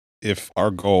if our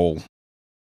goal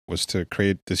was to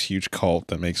create this huge cult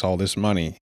that makes all this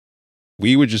money,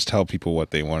 we would just tell people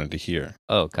what they wanted to hear.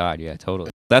 Oh, God, yeah,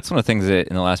 totally. That's one of the things that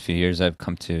in the last few years I've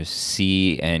come to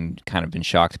see and kind of been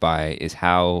shocked by is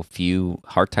how few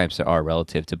heart types there are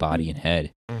relative to body and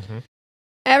head. Mm-hmm.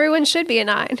 Everyone should be a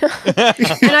 9. And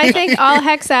I think all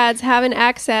hexads have an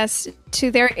access to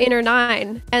their inner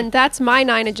 9. And that's my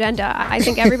 9 agenda. I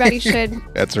think everybody should.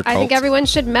 That's our cult. I think everyone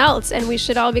should melt and we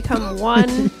should all become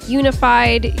one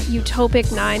unified,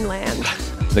 utopic 9 land.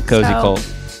 The cozy So-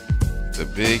 cult. The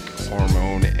big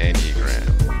hormone enneagram.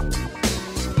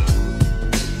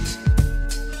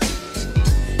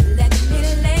 Let me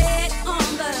lay it on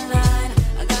the line.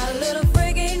 I got a little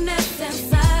freakiness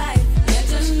inside. Let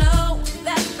you know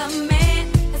that the man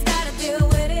has got to deal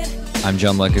with it. I'm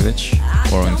John Lekovich,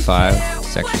 415,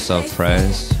 sexual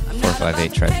self-pres,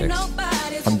 458 trifix.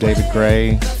 I'm David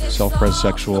Gray, self-pres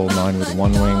sexual, 9 with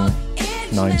 1 wing,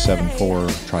 974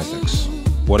 trifix.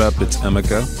 What up, it's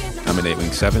Emeka. I'm an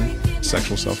 8-wing 7,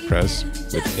 sexual self-pres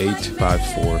with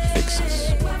 854 fixes.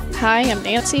 Hi, I'm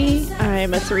Nancy.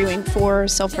 I'm a 3-wing 4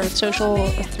 self-pres social,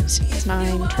 a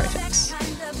 369 trifix.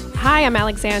 Hi, I'm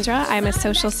Alexandra. I'm a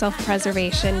social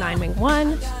self-preservation 9-wing 1,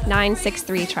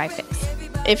 963 trifix.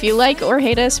 If you like or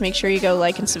hate us, make sure you go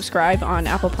like and subscribe on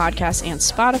Apple Podcasts and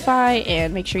Spotify,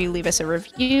 and make sure you leave us a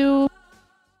review.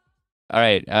 All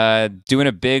right, doing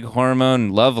a big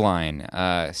hormone love line.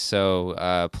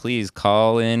 So please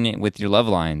call in with your love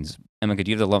lines. Emma, could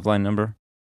you have the love line number?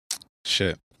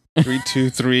 Shit.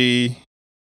 323.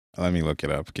 Let me look it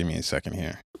up. Give me a second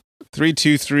here.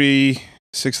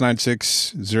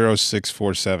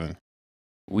 323-696-0647.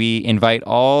 We invite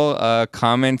all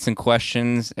comments and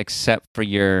questions except for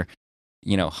your,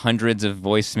 hundreds of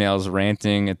voicemails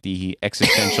ranting at the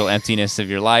existential emptiness of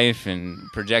your life and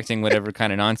projecting whatever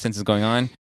kind of nonsense is going on.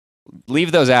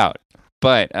 Leave those out.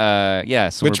 But yeah,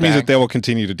 so Which we're means back. that they will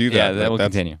continue to do that. Yeah, that will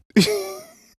That's- continue.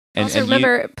 Also,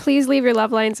 remember, please leave your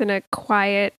love lines in a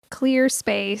quiet, clear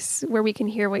space where we can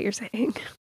hear what you're saying.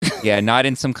 Yeah, not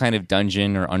in some kind of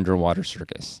dungeon or underwater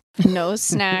circus. No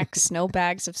snacks, no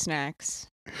bags of snacks,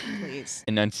 please.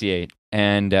 Enunciate.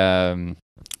 And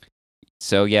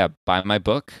so, yeah, buy my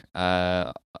book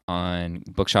on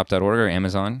bookshop.org or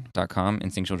amazon.com,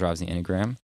 Instinctual Drives the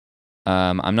Enneagram.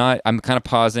 I'm kind of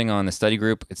pausing on the study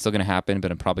group. It's still going to happen,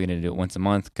 but I'm probably going to do it once a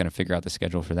month, going to figure out the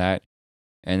schedule for that.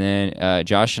 And then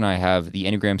Josh and I have the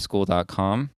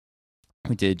enneagramschool.com.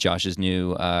 We did Josh's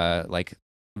new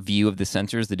view of the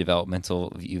centers, the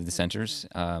developmental view of the centers.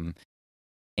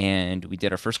 And we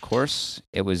did our first course.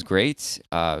 It was great.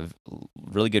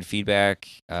 Really good feedback,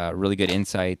 really good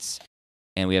insights.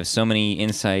 And we have so many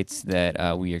insights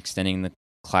that we are extending the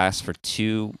class for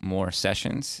 2 more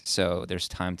sessions. So there's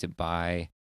time to buy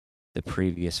the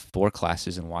previous 4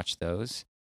 classes and watch those.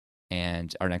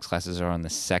 And our next classes are on the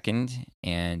 2nd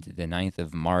and the 9th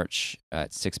of March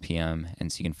at 6 p.m.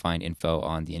 And so you can find info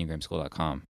on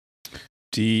theenneagramschool.com.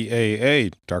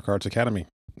 DAA, Dark Arts Academy.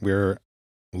 We're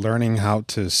learning how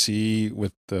to see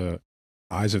with the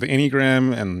eyes of the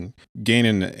Enneagram and gain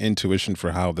an intuition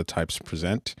for how the types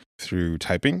present through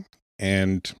typing.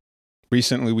 And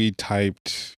recently we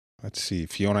typed,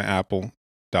 Fiona Apple,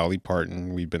 Dolly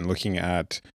Parton. We've been looking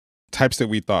at types that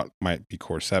we thought might be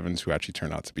core 7s who actually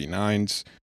turned out to be 9s.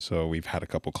 So we've had a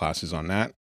couple classes on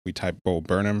that. We typed Bo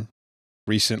Burnham.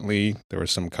 Recently, there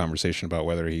was some conversation about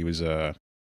whether he was a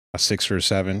 6 or a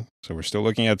 7. So we're still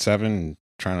looking at 7 and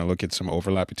trying to look at some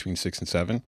overlap between 6 and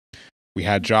 7. We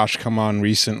had Josh come on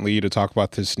recently to talk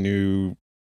about this new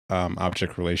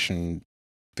object relation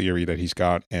theory that he's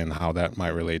got and how that might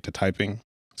relate to typing.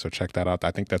 So check that out.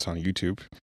 I think that's on YouTube.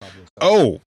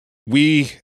 Oh,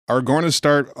 we are going to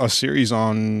start a series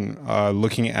on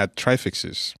looking at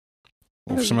trifixes.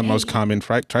 Some of the most common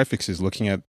trifixes, looking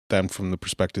at them from the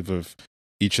perspective of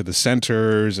each of the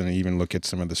centers and even look at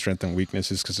some of the strengths and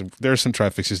weaknesses, because there are some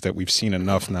trifixes that we've seen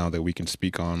enough now that we can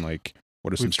speak on, like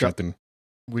what are some strengths and...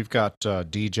 We've got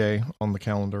DJ on the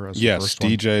calendar as the first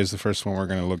one. Yes, DJ is the first one we're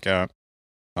going to look at.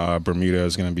 Bermuda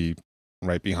is going to be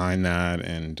right behind that,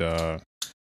 and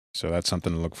so that's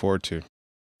something to look forward to.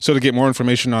 So to get more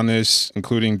information on this,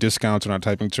 including discounts on our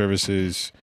typing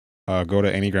services, go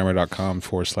to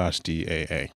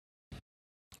enneagrammer.com/DAA.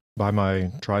 Buy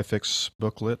my Trifix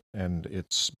booklet, and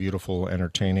it's beautiful,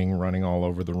 entertaining, running all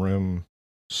over the room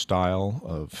style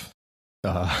of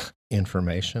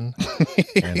information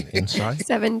and insight.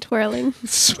 7 twirling.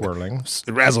 Swirling.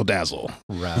 Razzle dazzle.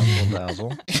 Razzle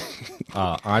dazzle.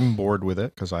 I'm bored with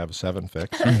it because I have a 7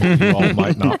 fix. You all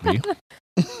might not be.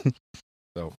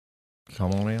 So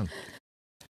come on in.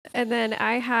 And then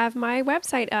I have my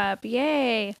website up.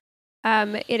 Yay.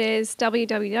 It is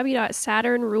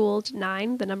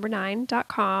www.saturnruled9, the number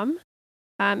 9.com.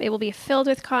 It will be filled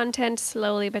with content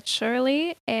slowly but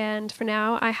surely. And for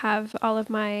now, I have all of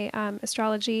my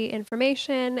astrology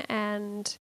information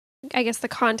and I guess the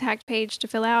contact page to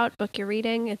fill out, book your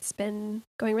reading. It's been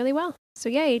going really well. So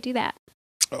yay, do that.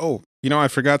 Oh, I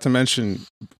forgot to mention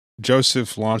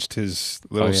Joseph launched his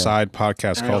little side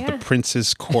podcast called The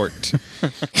Prince's Court.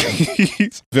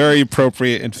 Very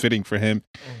appropriate and fitting for him,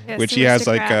 Yes, which he has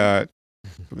aristocrat.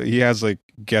 he has like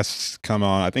guests come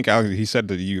on. I think Alex, he said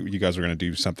that you guys were going to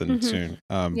do something soon.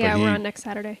 Yeah, we're on next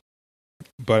Saturday.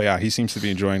 But yeah, he seems to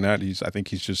be enjoying that. I think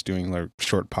he's just doing like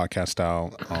short podcast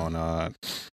style on. I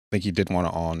think he did one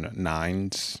on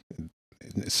nines,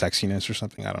 sexiness or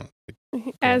something. I don't.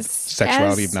 As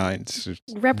Sexuality as of nines.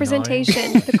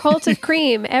 representation, the cult of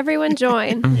cream. Everyone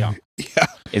join. Yeah. Yeah.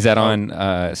 Is that on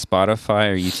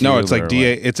Spotify or YouTube? No, it's like or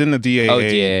DA. It's in the DAA. Oh,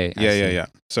 DAA. I see. Yeah.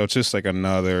 So it's just like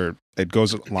another. It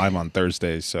goes live on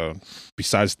Thursdays. So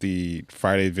besides the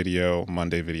Friday video,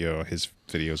 Monday video, his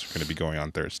videos are going to be going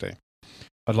on Thursday.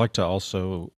 I'd like to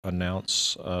also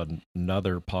announce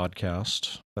another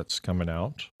podcast that's coming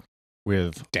out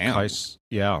with Damn. Kais,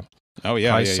 yeah, Oh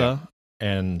yeah, Kaisa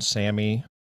and Sammy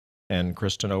and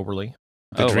Kristen Oberly,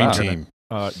 The Oh, Dream wow. Team.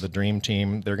 the Dream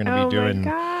Team. They're going to Oh be doing my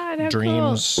God, how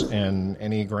dreams and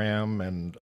Enneagram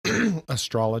and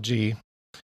astrology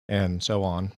and so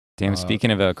on. Damn,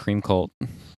 speaking of a cream cult.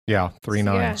 Yeah, 3 Yeah.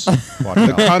 nines. Watch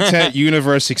The out. content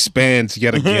universe expands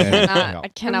yet again. Yeah. I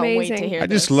cannot wait to Amazing. hear I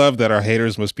just this. love that our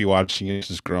haters must be watching it,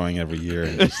 just growing every year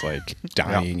and just like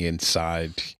dying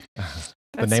inside. The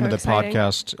That's name so of the exciting.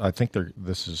 podcast, I think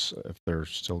if they're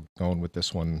still going with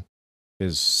this one,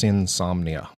 is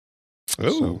Sinsomnia.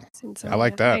 Ooh, Since I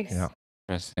like that. nice. Yeah.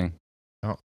 Interesting.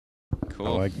 Oh. Cool.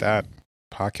 I like that.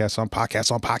 Podcast on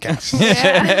podcast on podcast.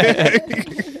 Yeah.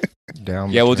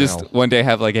 Down Yeah, the we'll canal. just one day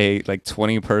have like a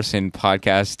 20-person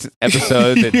podcast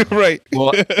episode that right.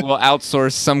 we'll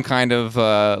outsource some kind of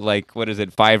what is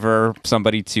it, Fiverr,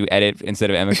 somebody to edit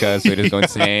instead of Emeka, so it just go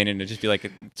insane and it'll just be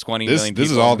like 20 This million is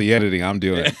people. all the editing I'm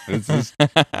doing.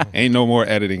 Ain't no more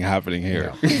editing happening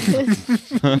here.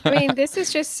 I mean, this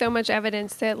is just so much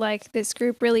evidence that like this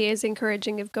group really is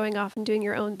encouraging of going off and doing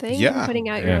your own thing, Yeah. and putting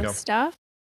out There your you own go. stuff.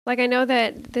 Like I know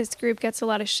that this group gets a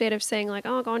lot of shit of saying like,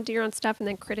 "Oh, go and do your own stuff," and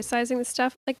then criticizing the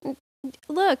stuff. Like,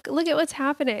 look at what's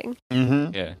happening.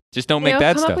 Mm-hmm. Yeah, just don't You make know,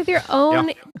 bad come stuff. up with your own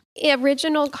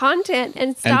original content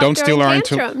and stop don't steal throwing our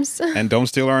tantrums. And don't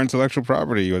steal our intellectual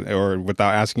property or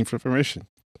without asking for permission.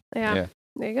 Yeah,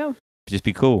 there you go. Just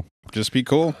be cool. Just be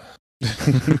cool.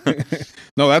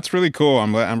 No, that's really cool.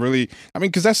 I'm really. I mean,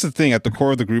 because that's the thing. At the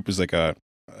core of the group is like a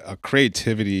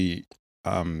creativity.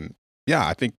 Yeah,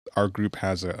 I think our group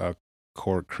has a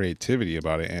core creativity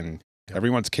about it, and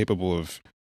everyone's capable of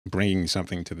bringing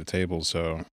something to the table.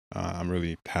 So I'm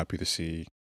really happy to see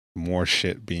more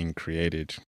shit being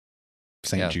created.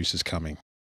 St. Yeah. Juice is coming.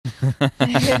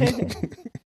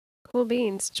 Cool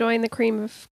beans. Join the cream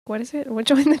of what is it? Well,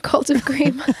 join the cult of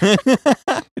cream.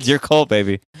 It's your cult,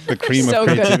 baby. The cream So of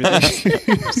good.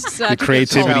 creativity. Such The a good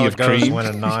creativity That's how of it goes cream. when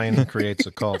a 9 creates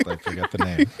a cult. I forget the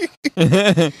name.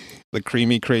 The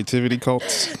creamy creativity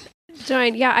cults.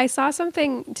 Join. Yeah, I saw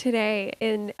something today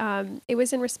in it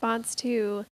was in response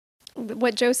to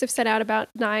what Joseph set out about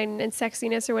 9 and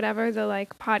sexiness or whatever, the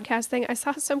like podcast thing. I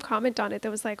saw some comment on it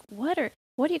that was like, what are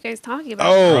you guys talking about?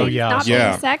 Oh, yeah. Not Yeah.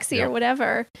 being sexy Yeah. or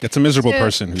whatever. It's a miserable To-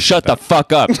 person who Shut said the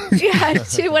fuck up. Yeah,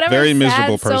 to whatever Very sad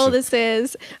miserable soul person. this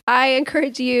is, I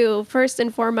encourage you first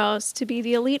and foremost to be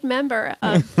the elite member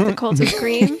of the cult of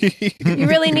cream. You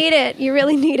really need it. You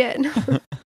really need it.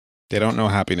 They don't know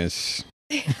happiness.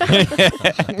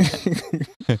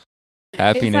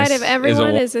 Happiness Inside of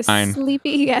everyone is is a wine. sleepy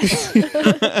yes.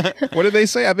 What did they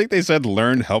say? I think they said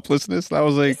learned helplessness. That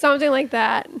was like, Something like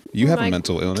that. you have a Like,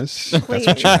 mental illness. please.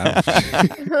 That's what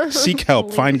you have. Seek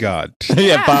help. Find God.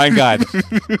 Yeah, find God.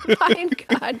 Find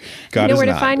God. God You know is where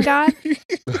to not. find God?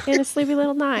 In a sleepy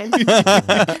little 9.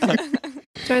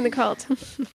 Join the cult.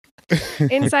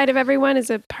 Inside of everyone is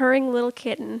a purring little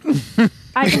kitten.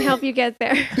 I can help you get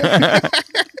there.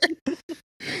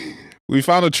 We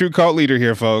found a true cult leader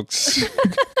here, folks.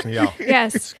 Yeah.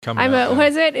 Yes. It's coming I'm up a, now. what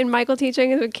is it in Michael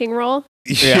teaching? Is a king roll?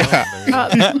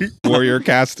 Yeah. Warrior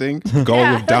casting. Goal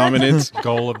Yeah. of dominance.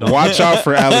 Goal of Watch out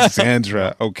for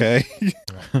Alexandra, okay?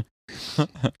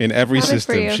 In every Coming for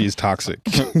system, you. she's toxic.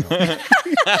 I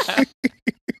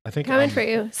think Coming I'm- for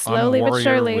you. I'm a Slowly but warrior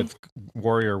surely.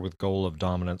 warrior with goal of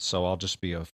dominance, so I'll just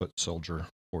be a foot soldier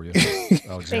for you, Thank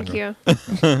Alexandra. you.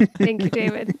 Thank you,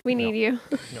 David. We need you.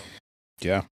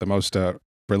 Yeah, the most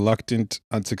reluctant,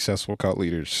 unsuccessful cult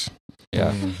leaders,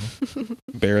 Yeah.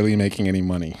 barely making any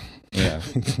money. Yeah.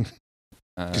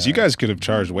 Because you guys could have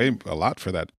charged a lot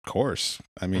for that course.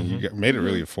 I mean, you made it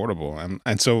really affordable,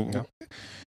 and so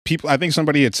people. I think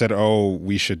somebody had said, "Oh,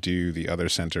 we should do the other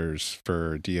centers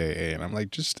for DAA," and I'm like,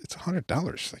 "Just it's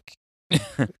 $100.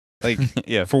 Like,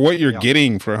 yeah. for what you're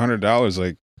getting for $100.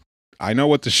 Like, I know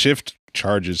what the shift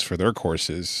charges for their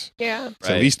courses. Yeah. It's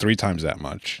at least 3 times that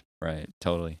much. Right.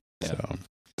 Totally. Yeah. So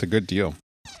it's a good deal.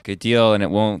 Good deal, and it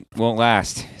won't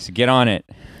last. So get on it.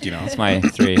 You know, That's my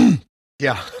 3.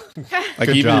 Yeah. like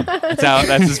Good even job.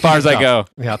 That's as far as I go.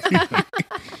 Yeah.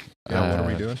 What are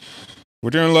we doing? we're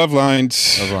doing love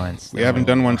lines. Love lines. We haven't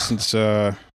done one since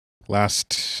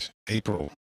last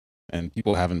April, and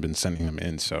people haven't been sending them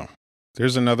in. So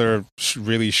there's another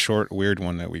really short, weird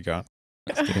one that we got.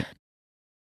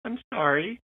 I'm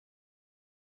sorry.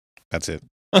 That's it.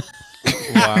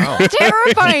 Wow.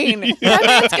 Terrifying. That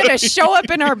man's gonna show up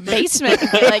in our basement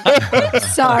and be like, "I'm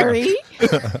sorry."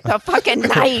 The fucking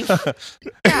knife.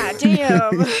 God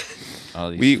damn. All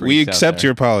these We freaks out accept there.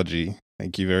 your apology.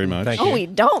 Thank you very much. Thank Oh, we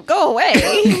don't go away.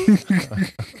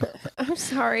 I'm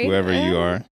sorry. Whoever you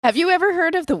are. Have you ever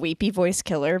heard of the Weepy Voice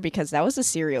Killer? Because that was a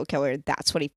serial killer.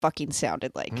 That's what he fucking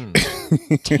sounded like.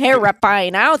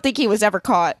 Terrifying. I don't think he was ever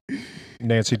caught.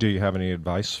 Nancy, do you have any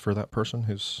advice for that person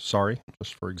who's sorry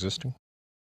just for existing?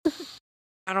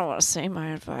 I don't want to say my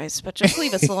advice, but just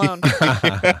leave us alone. All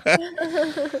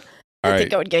I right.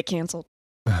 think I would get canceled.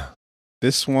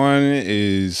 This one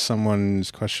is someone's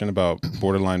question about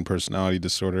borderline personality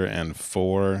disorder and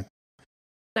 4.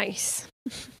 Nice.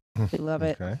 We love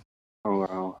it. Okay.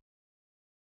 Hello.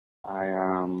 I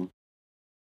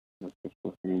was just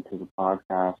listening to the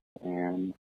podcast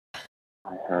and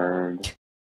I heard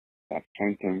that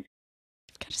sentence,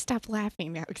 Gotta stop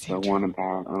laughing now. the one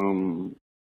about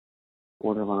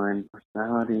borderline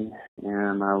personality,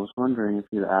 and I was wondering if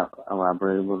you'd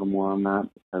elaborate a little more on that,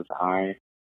 because I,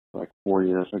 like 4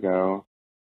 years ago,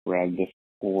 read this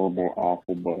horrible,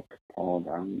 awful book called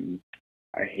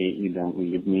I Hate You, Don't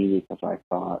Leave Me, because I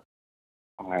thought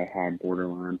I had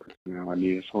borderline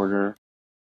personality disorder.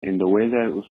 And the way that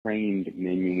it was framed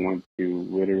made me want to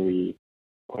literally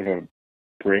put a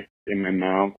brick in my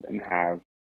mouth and have,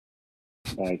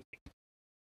 like,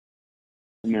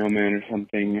 a mailman or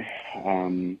something,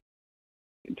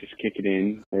 just kick it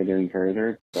in further and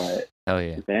further. But Hell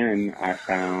yeah. then I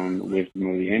found Wisdom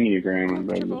of the Enneagram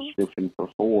and read the description for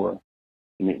 4,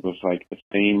 and it was like the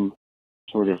same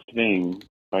sort of thing,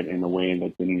 but in a way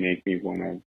that didn't make me want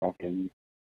to fucking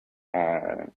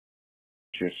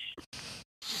just,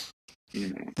 you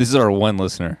know. This is our one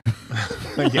listener.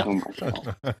 Yeah. Oh my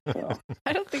God. So,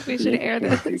 I don't think we should air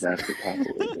this. you guys could talk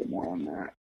a little bit more on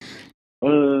that.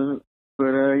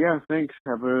 But yeah, thanks.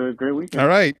 Have a great weekend. All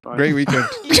right. Bye. Great weekend.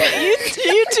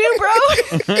 you too, bro.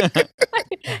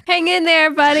 Hang in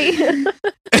there, buddy.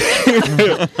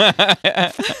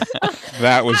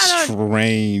 That was I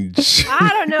strange. I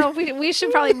don't know. We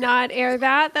should probably not air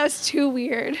that. That was too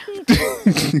weird.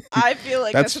 I feel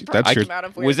like That's- that's, a that's proper your- amount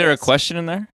of Was there a weirdness. question in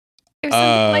there? There's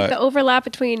something like the overlap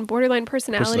between borderline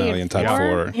personality, And type Yeah. 4.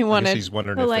 He I guess wanted. he's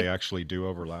wondering Well, if like- they actually do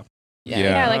overlap.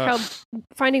 Yeah, like how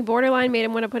finding borderline made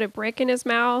him want to put a brick in his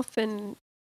mouth, and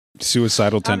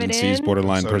Suicidal Rub it tendencies, in.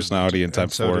 borderline So did- personality, and type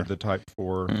so 4. did the type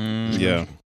 4. Mm, Yeah.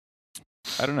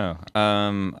 I don't know.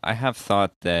 I have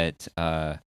thought that,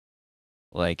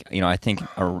 like, you know, I think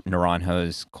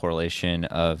Naranjo's correlation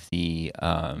of the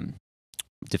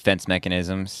defense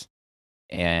mechanisms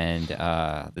and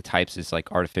the types is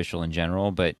like artificial in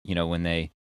general, but you know, when they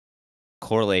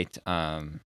correlate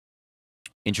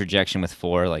introjection with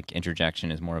 4, like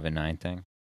introjection is more of a 9 thing.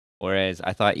 Whereas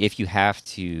I thought if you have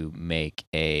to make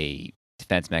a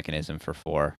defense mechanism for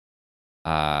 4,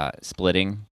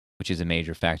 splitting, which is a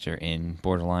major factor in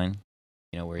borderline,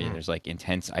 you know, where there's like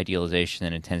intense idealization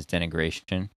and intense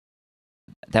denigration,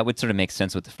 that would sort of make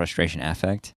sense with the frustration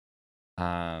affect.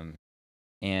 But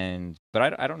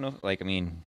I don't know. Like, I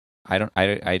mean, I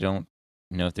don't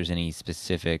know if there's any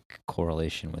specific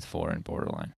correlation with 4 and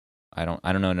borderline. I don't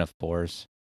know enough 4s,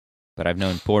 but I've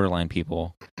known borderline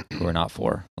people who are not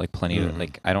 4. Like plenty of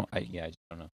like I just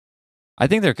don't know. I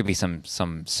think there could be some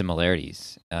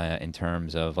similarities in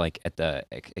terms of like at the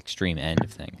extreme end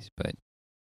of things, but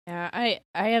Yeah, I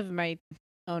have my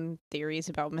own theories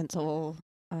about mental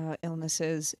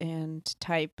illnesses and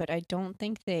type, but I don't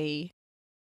think they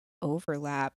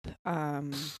overlap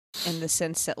in the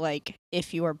sense that, like,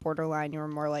 if you are borderline, you're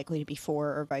more likely to be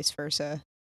 4 or vice versa.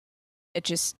 It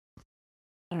just,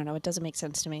 I don't know, it doesn't make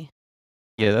sense to me.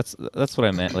 yeah, that's what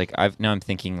I meant. Like I'm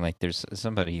thinking like there's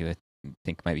somebody with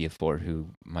think might be a 4 who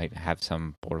might have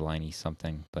some borderline-y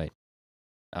something, but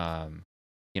I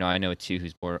know a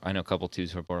 2 I know a couple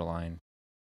 2s who are borderline.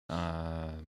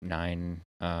 9.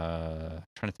 Trying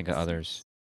to think of others.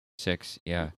 6.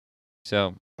 Yeah.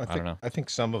 So I don't know. I think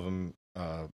some of them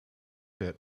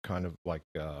fit kind of like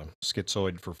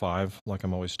schizoid for 5, like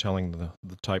I'm always telling the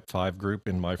type 5 group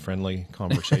in my friendly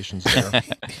conversations there.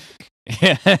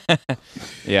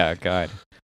 Yeah, God.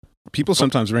 People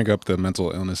sometimes bring up the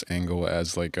mental illness angle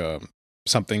as like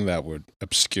something that would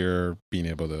obscure being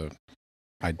able to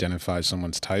identify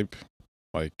someone's type.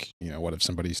 Like, what if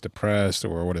somebody's depressed,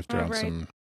 or what if they're on some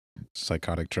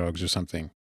psychotic drugs or something?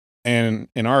 And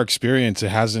in our experience, it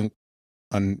hasn't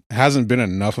been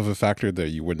enough of a factor that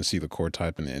you wouldn't see the core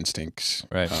type and the instincts.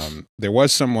 Right. There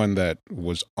was someone that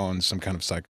was on some kind of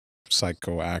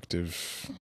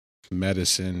psychoactive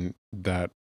medicine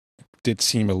that did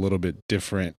seem a little bit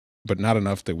different, but not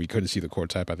enough that we couldn't see the core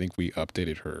type. I think we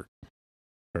updated her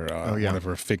one of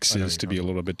her fixes to be a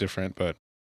little bit different, but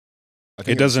I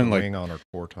think it doesn't was like weighing on her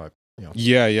core type.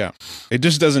 Yeah. It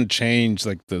just doesn't change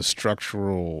like the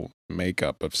structural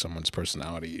makeup of someone's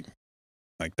personality.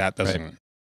 Like that doesn't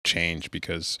change,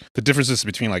 because the differences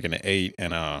between like an 8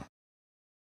 and a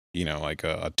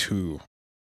 2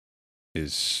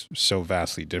 is so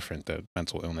vastly different that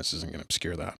mental illness isn't going to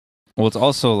obscure that. Well, it's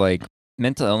also like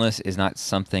mental illness is not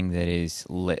something that is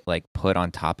put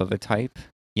on top of a type.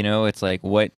 It's like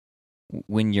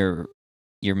when you're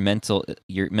mentally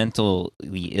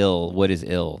ill, what is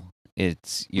ill?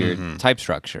 It's your type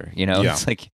structure, It's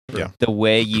like the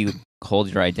way you hold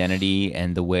your identity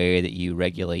and the way that you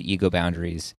regulate ego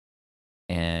boundaries.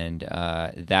 And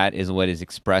that is what is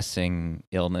expressing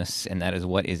illness, and that is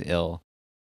what is ill.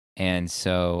 And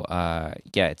so,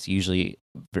 it's usually,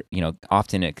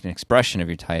 often an expression of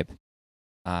your type.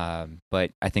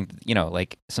 But I think,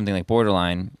 like something like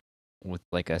borderline with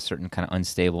like a certain kind of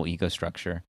unstable ego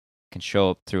structure can show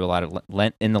up through a lot of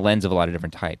in the lens of a lot of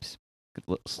different types,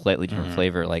 slightly different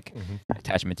flavor, like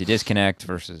attachment to disconnect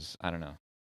versus, I don't know,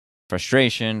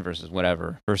 frustration versus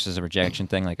whatever, versus a rejection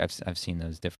thing. Like I've seen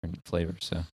those different flavors.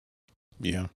 So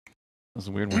yeah, that was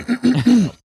a weird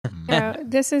one.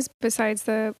 This is besides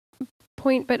the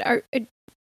point, but are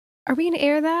we gonna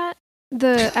air that,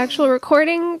 the actual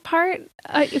recording part?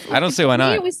 I don't see why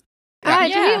not. To me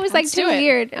it was like too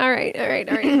weird. All right.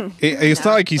 It's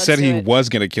not like he said he was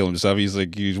going to kill himself. He's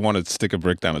like, he wanted to stick a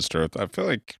brick down his throat. I feel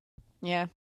like... Yeah.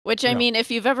 Which, I mean, if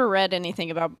you've ever read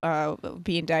anything about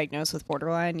being diagnosed with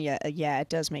borderline, it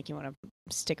does make you want to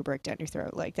stick a brick down your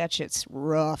throat. Like, that shit's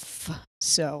rough.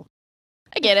 So,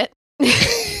 I get it.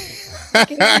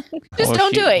 Just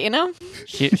don't do it,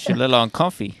 She's a little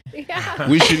uncomfy. Yeah.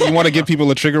 You want to give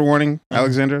people a trigger warning,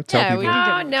 Alexandra? Tell people.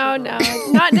 No,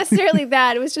 not necessarily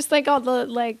that. It was just like all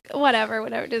the whatever,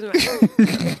 it doesn't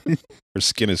matter. Her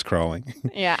skin is crawling.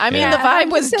 Yeah, I mean the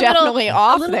vibe was definitely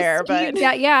off there, but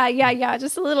yeah,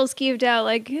 just a little skeeved out.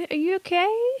 Like, are you okay?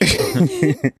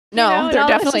 No, they're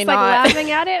definitely not. Like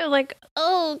laughing at it, like,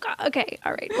 oh God, okay,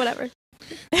 all right, whatever.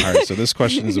 All right, so this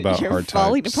question is about You're heart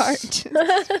falling types.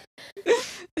 apart.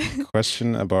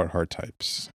 Question about heart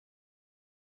types.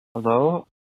 Hello,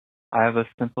 I have a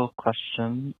simple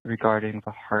question regarding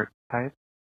the heart type.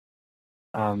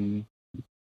 I'm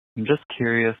just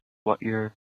curious what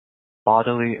your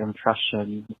bodily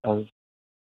impression of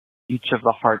each of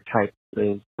the heart types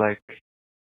is. Like,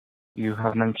 you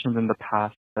have mentioned in the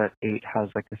past that 8 has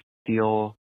like a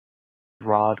steel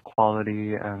rod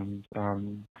quality, and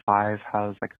 5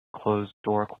 has like a closed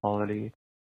door quality.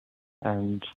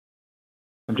 And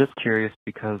I'm just curious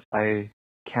because I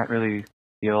can't really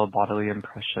feel bodily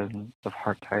impression of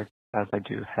heart type as I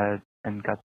do head and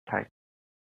gut type,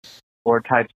 or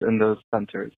types in those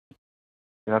centers. So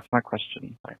that's my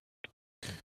question.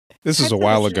 This is a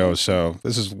while ago, so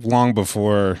this is long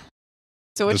before.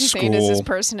 So what you're saying is this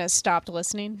person has stopped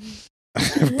listening?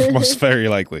 Most very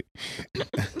likely.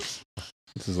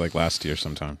 This is like last year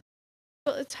sometime.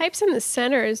 Well, the types in the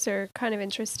centers are kind of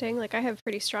interesting. Like, I have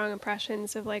pretty strong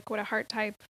impressions of like what a heart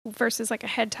type versus like a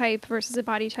head type versus a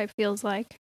body type feels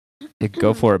like. Yeah,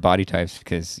 go for it, body types,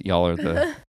 because y'all are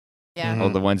the Yeah.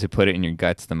 the ones who put it in your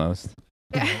guts the most.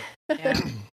 Yeah.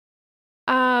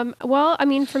 Well, I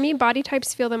mean, for me, body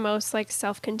types feel the most like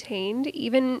self-contained,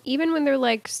 even when they're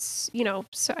like, so,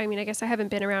 I mean, I guess I haven't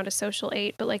been around a social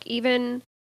 8, but like even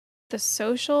the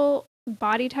social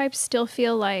body types still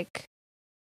feel like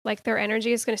their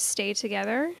energy is going to stay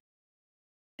together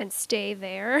and stay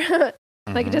there.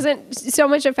 Like, it doesn't so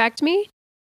much affect me.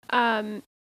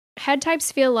 Head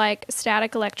types feel like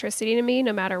static electricity to me,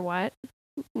 no matter what.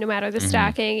 No matter the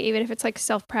stacking, even if it's like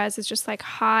self-pres, it's just like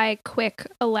high, quick,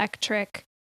 electric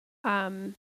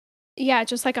yeah,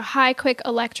 just like a high, quick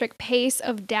electric pace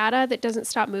of data that doesn't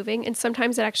stop moving. And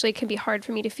sometimes it actually can be hard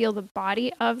for me to feel the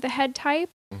body of the head type.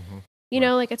 You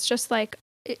know, like it's just like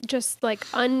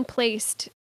unplaced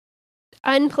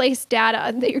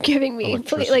data that you're giving me.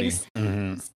 Like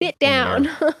Electricity. sit down.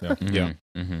 Yeah.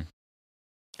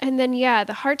 And then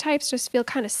the heart types just feel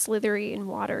kind of slithery and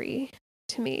watery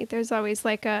to me. There's always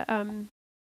like a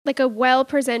well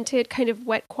presented kind of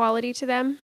wet quality to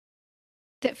them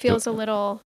that feels a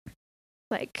little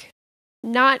like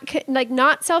not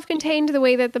self-contained the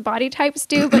way that the body types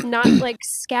do, but not like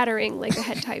scattering like the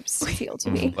head types feel to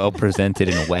me. Well presented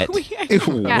and wet. Yeah,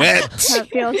 Wet. that's how it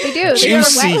feels. They do. They are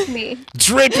Juicy. wet with me.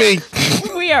 Dripping.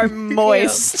 We are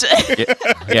moist.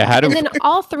 Yeah, how do And then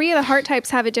all three of the heart types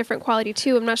have a different quality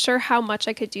too. I'm not sure how much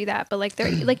I could do that, but like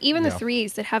they're like even the Yeah.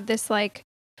 threes that have this like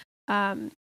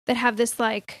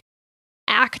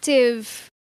active,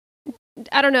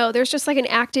 I don't know, there's just like an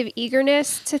active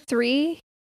eagerness to 3,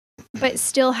 but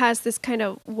still has this kind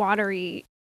of watery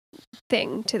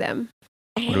thing to them.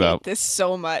 I hate about- this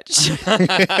so much.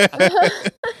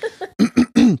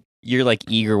 You're like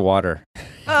eager water.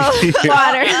 Oh,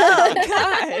 Water. Oh,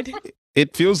 God.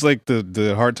 It feels like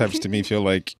the heart types to me feel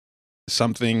like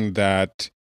something that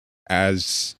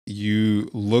as you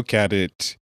look at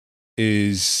it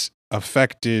is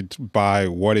affected by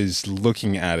what is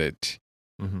looking at it,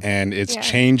 and it's Yeah.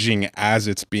 changing as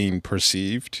it's being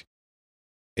perceived.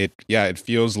 It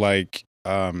feels like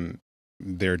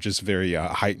they're just very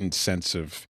heightened sense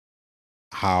of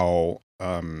how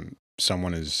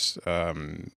someone is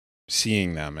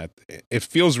seeing them. It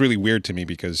feels really weird to me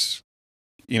because,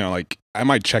 you know, like I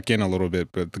might check in a little bit,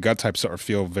 but the gut types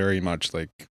feel very much like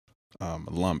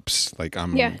lumps. Like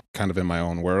I'm kind of in my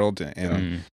own world,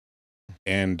 and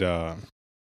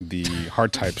the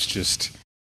heart types just,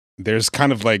 there's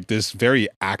kind of like this very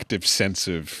active sense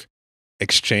of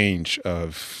exchange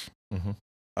of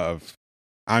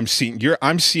I'm seeing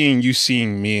you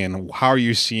seeing me, and how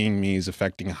you're seeing me is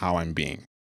affecting how I'm being.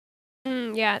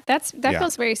 That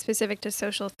feels very specific to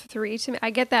social 3 to me. I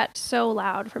get that so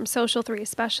loud from social 3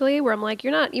 especially, where I'm like,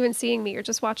 you're not even seeing me, you're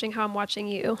just watching how I'm watching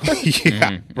you.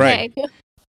 Yeah, right. Okay.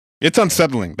 It's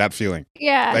unsettling, that feeling.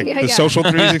 Yeah, Like yeah, the yeah. social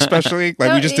 3s especially. Like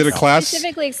No, we just did a it's class.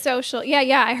 specifically social.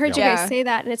 Yeah, I heard you Yeah. guys say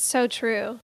that, and it's so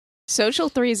true. Social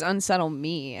 3s unsettle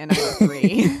me, and I'm a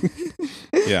 3.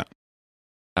 Yeah.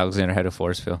 Alexander, how do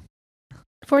fours feel?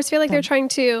 Fours feel like they're trying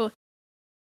to,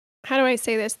 how do I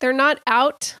say this? They're not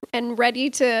out and ready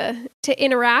to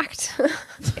interact.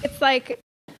 It's like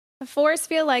the fours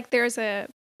feel like there's a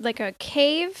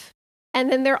cave, and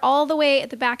then they're all the way at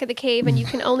the back of the cave, and you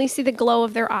can only see the glow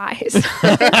of their eyes.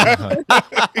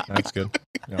 That's good.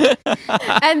 Yeah.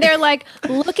 And they're like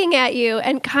looking at you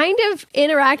and kind of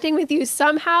interacting with you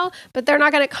somehow, but they're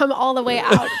not going to come all the way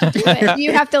out to do it.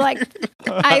 You have to like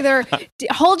either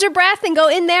hold your breath and go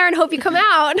in there and hope you come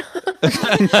out,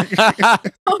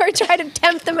 or try to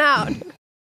tempt them out.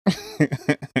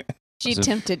 She So-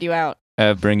 tempted you out.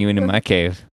 Bring you into my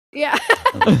cave. Yeah.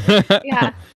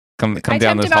 Yeah. Come I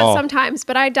down tempt this them out hall. sometimes,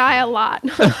 but I die a lot.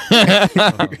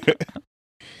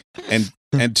 and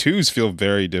 2s feel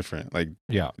very different. Like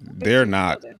Yeah. they're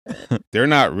not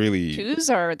really. 2s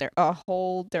are their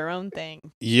own thing.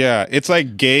 Yeah, it's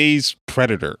like gaze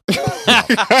predator.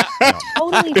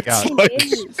 Totally Yeah. fucking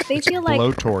is. They feel like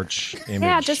Blowtorch image.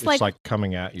 Yeah, just it's like-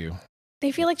 coming at you.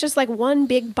 they feel like just like one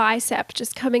big bicep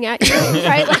just coming at you,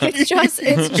 right? Like it's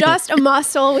just a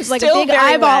muscle with like Still a big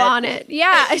very eyeball wet. on it.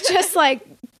 Yeah, it's just like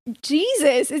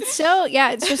Jesus. It's so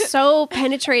it's just so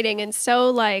penetrating and so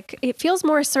like it feels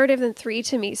more assertive than 3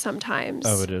 to me sometimes.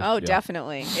 Oh, it is. Oh, yeah.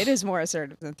 definitely. It is more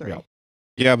assertive than 3. Yeah.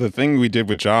 Yeah, the thing we did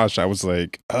with Josh, I was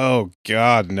like, oh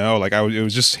God, no. Like it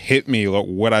was just hit me like,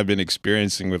 what I've been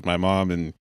experiencing with my mom,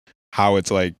 and how it's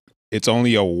like it's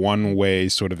only a one-way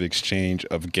sort of exchange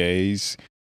of gaze,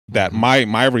 that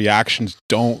my reactions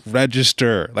don't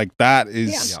register. Like that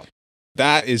is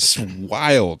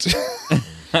wild.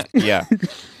 Yeah.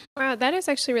 Wow, that is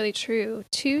actually really true.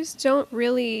 2s don't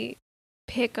really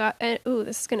pick up, and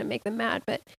this is going to make them mad,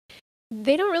 but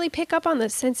they don't really pick up on the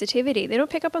sensitivity. They don't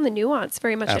pick up on the nuance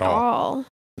very much at all.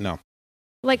 No.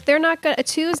 Like they're not going to, a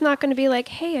 2 is not going to be like,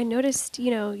 hey, I noticed,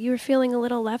 you were feeling a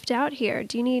little left out here.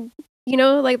 Do you need,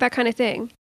 like that kind of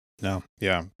thing. No.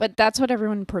 Yeah. But that's what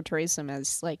everyone portrays them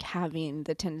as, like having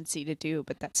the tendency to do.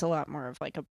 But that's a lot more of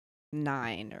like a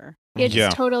 9 or. It's Yeah.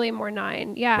 totally more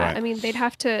 9. Yeah. Right. I mean, they'd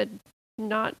have to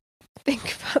not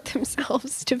think about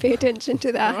themselves to pay attention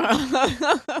to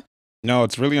that. No,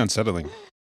 it's really unsettling.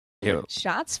 Yeah.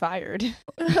 Shots fired.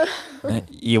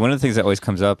 Yeah, one of the things that always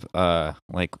comes up,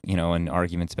 like, you know, in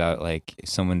arguments about like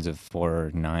someone's a 4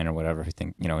 or 9 or whatever, who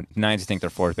think, you know, 9s think they're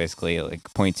 4s basically, like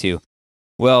 0.2.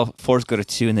 Well, 4s go to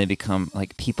 2 and they become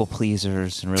like people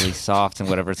pleasers and really soft and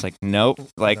whatever. It's like, nope,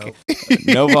 like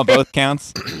no on both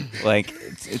counts. Like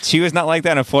 2 is not like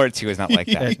that, and a 4 at 2 is not like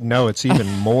that. No, it's even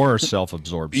more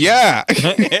self-absorbed. Yeah.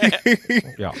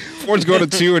 Yeah. 4s go to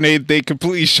 2 and they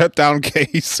completely shut down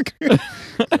Case.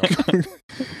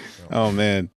 Oh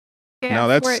man. Yeah, No,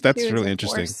 that's 4 at 2 is really a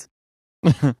interesting. force.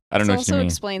 I don't know what also you mean.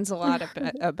 explains a lot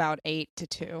about 8 to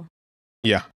 2.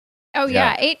 Yeah. Oh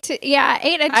yeah, 8 and 2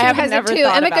 I have has a never 2.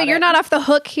 thought Emika, about you're it. not off the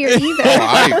hook here either.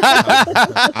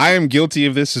 I am guilty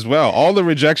of this as well. All the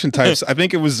rejection types, I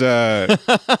think it was I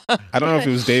don't know if it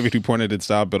was David who pointed it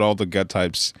out, but all the gut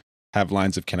types have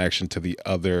lines of connection to the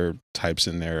other types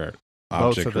in their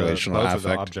object relational both of the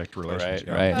affect. object relations.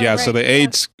 Right. Yeah, Oh, so right, the yeah.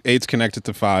 eight's connected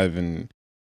to 5 and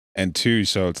 2,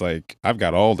 so it's like I've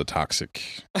got all the toxic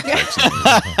types in me.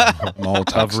 I'm all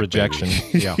toxic, Of rejection.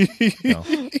 baby. Yeah.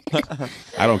 Yeah.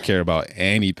 I don't care about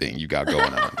anything you got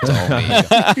going on. It's all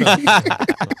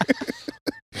me.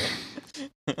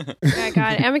 Oh my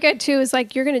God, Emika 2 is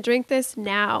like, you're gonna drink this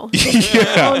now.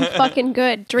 Yeah. It's fucking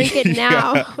good. Drink it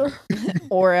now.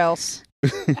 Or else.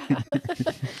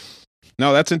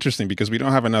 No, that's interesting because we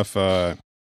don't have enough.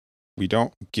 We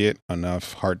don't get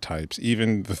enough heart types.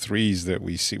 Even the 3s that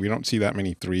we see, we don't see that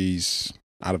many 3s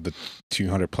out of the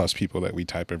 200 plus people that we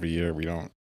type every year.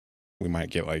 We might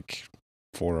get like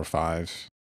 4 or 5.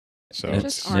 So There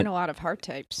it's- just aren't a lot of heart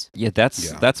types. Yeah,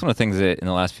 that's Yeah. that's one of the things that in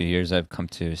the last few years I've come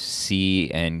to see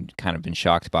and kind of been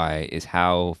shocked by is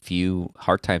how few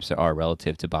heart types there are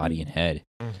relative to body and head.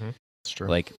 Mm-hmm. It's true.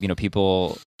 Like, you know,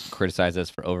 people criticize us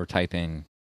for overtyping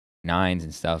 9s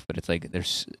and stuff, but it's like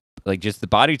there's like just the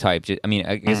body type. I mean,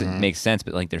 I guess it Mhm. makes sense,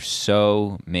 but like there's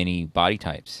so many body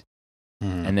types,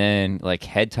 Mhm. and then like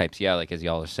head types. Yeah, like as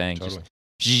y'all are saying, Totally.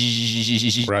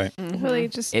 just right. Really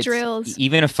just it's drills.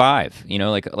 even a 5. You know,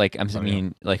 like I Oh, yeah.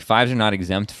 mean, like 5s are not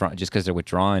exempt from just because they're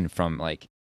withdrawn from like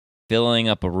filling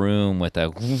up a room with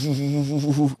a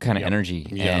kind of Yep. energy,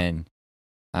 Yeah. and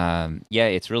yeah,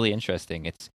 it's really interesting.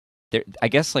 It's there. I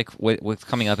guess like what's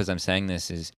coming up as I'm saying this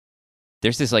is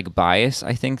there's this like bias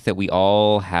I think that we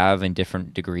all have in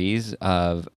different degrees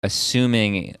of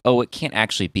assuming, oh, it can't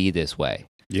actually be this way.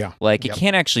 Yeah. Like Yep. it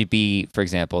can't actually be, for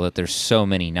example, that there's so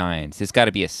many 9s. It's got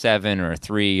to be a 7 or a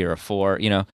 3 or a 4,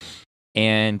 you know.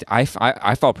 And I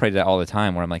fall prey to that all the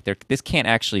time, where I'm like, this can't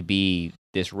actually be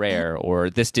this rare,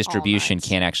 or this distribution 9s.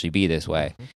 can't actually be this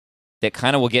way. That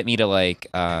kind of will get me to like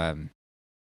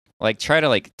try to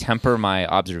like temper my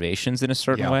observations in a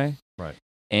certain Yeah. way. Right.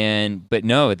 But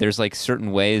no, there's like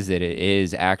certain ways that it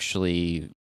is actually,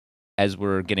 as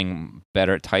we're getting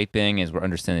better at typing, as we're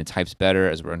understanding the types better,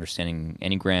 as we're understanding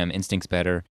Enneagram instincts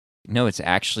better, no, it's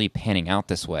actually panning out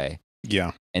this way.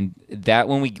 Yeah. And that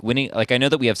like I know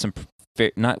that we have some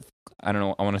not, I don't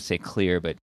know, I want to say clear,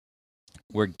 but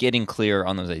we're getting clear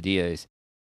on those ideas.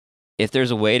 If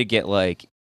there's a way to get like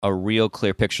a real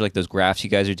clear picture, like those graphs you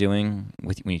guys are doing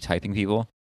when you're typing people,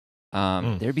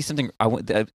 there'd be something I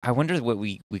wonder what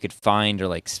we could find or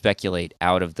like speculate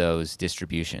out of those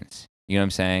distributions. You know what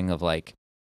I'm saying? Of like,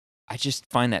 I just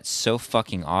find that so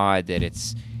fucking odd that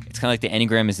it's kind of like the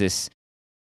Enneagram is this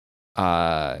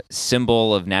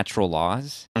symbol of natural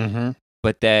laws, Mm-hmm.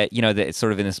 but that, you know, that it's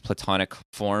sort of in this platonic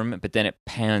form, but then it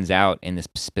pans out in this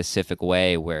specific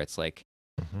way where it's like,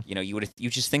 you know, you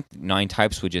just think 9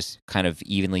 types would just kind of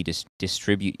evenly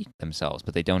distribute themselves,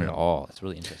 but they don't at all. It's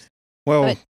really interesting. Well,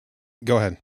 But- go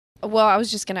ahead. Well, I was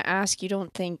just gonna ask. You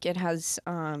don't think it has?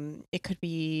 It could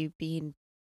be being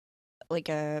like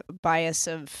a bias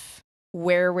of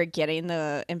where we're getting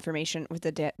the information with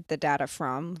the data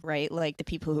from, right? Like the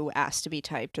people who ask to be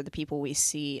typed or the people we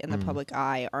see in the public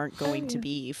eye aren't going to yeah.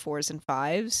 be 4s and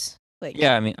 5s. Like,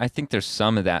 Yeah, I mean, I think there's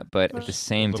some of that, but at the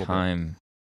same little bit. time,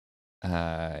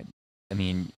 I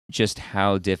mean, just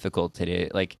how difficult it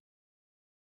is. Like,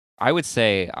 I would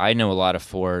say I know a lot of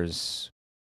 4s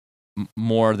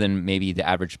more than maybe the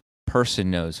average person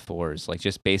knows 4s, like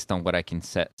just based on what I can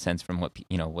sense from what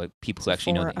what people who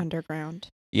actually know. 4 underground.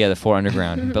 Yeah, the 4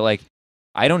 underground. But like,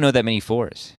 I don't know that many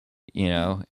 4s. You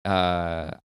know,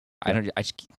 I don't.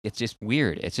 It's just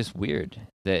weird. It's just weird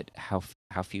that how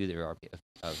few there are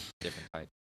of different types.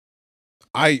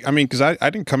 I mean, because I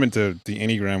didn't come into the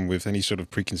Enneagram with any sort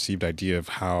of preconceived idea of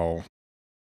how.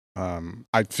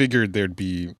 I figured there'd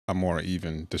be a more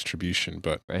even distribution,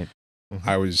 but Right.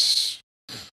 I was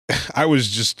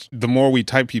just, the more we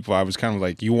type people, I was kind of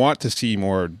like, you want to see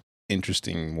more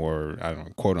interesting, more, I don't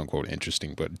know, quote unquote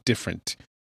interesting, but different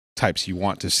types. You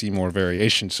want to see more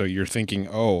variation. So you're thinking,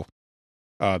 oh,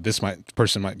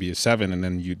 person might be a 7, and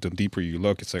then the deeper you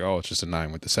look, it's like, oh, it's just a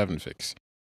 9 with the 7 fix.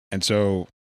 And so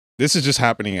this is just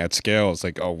happening at scale. It's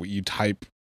like, oh, you type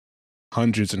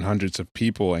hundreds and hundreds of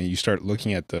people, and you start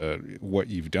looking at what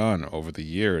you've done over the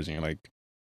years, and you're like,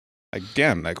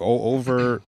 again, like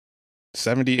over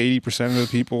 70-80% of the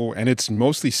people, and it's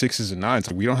mostly 6s and 9s.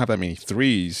 Like, we don't have that many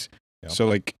 3s. Yep. So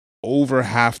like over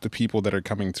half the people that are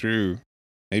coming through,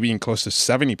 maybe even close to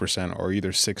 70%, are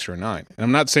either 6 or 9. And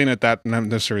I'm not saying that not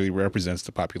necessarily represents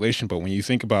the population, but when you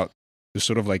think about the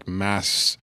sort of like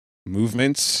mass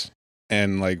movements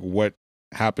and like what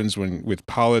happens with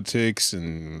politics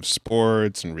and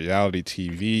sports and reality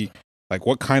TV, like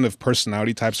what kind of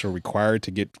personality types are required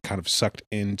to get kind of sucked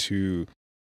into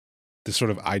the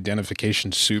sort of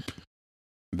identification soup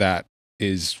that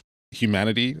is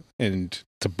humanity, and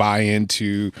to buy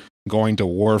into going to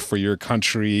war for your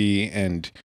country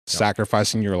and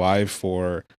sacrificing your life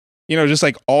for, just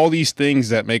like all these things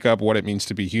that make up what it means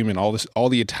to be human, all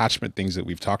the attachment things that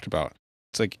we've talked about.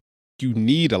 It's like you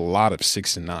need a lot of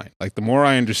 6 and 9. Like the more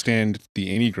I understand the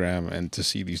Enneagram and to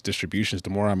see these distributions, the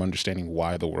more I'm understanding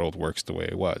why the world works the way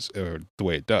it was, or the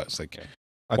way it does. Like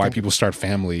why people start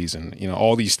families and,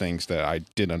 all these things that I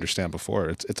didn't understand before.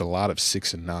 It's a lot of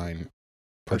 6 and 9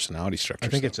 personality structures.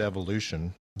 I think it's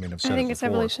evolution. I mean, I think it's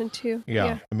evolution too.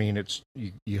 Yeah. I mean, it's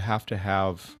you have to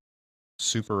have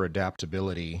super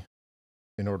adaptability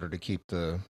in order to keep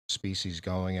the species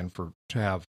going, and to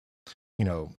have,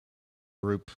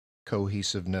 group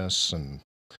cohesiveness and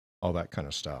all that kind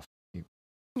of stuff.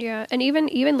 Yeah, and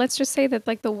even let's just say that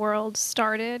like the world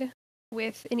started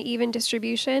with an even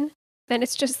distribution, then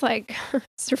it's just like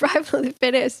survival of the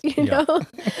fittest, know?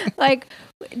 like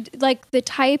the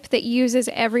type that uses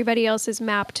everybody else's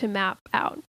map to map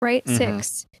out, right? Mm-hmm.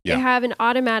 6. Yeah. They have an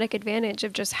automatic advantage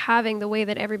of just having the way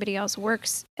that everybody else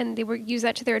works, and they use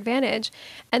that to their advantage.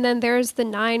 And then there's the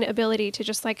 9 ability to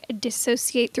just like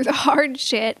dissociate through the hard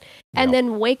shit and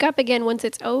then wake up again once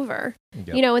it's over,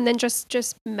 and then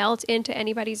just melt into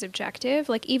anybody's objective.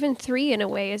 Like even 3 in a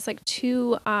way is like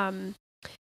too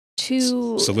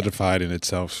solidified in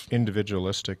itself,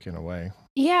 individualistic in a way.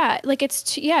 Yeah, like it's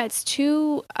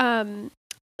too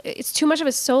much of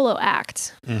a solo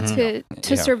act to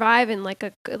survive in like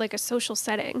a social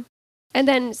setting. And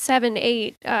then 7,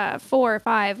 8, 4,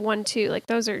 5, 1, 2, like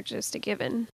those are just a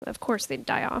given. Of course they'd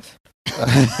die off.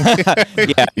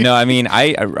 Yeah, no, I mean,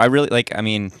 I really like, I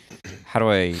mean, how do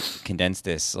I condense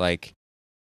this? Like,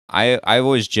 I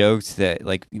always joked that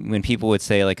like when people would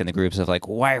say like in the groups of like,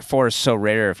 why are 4s so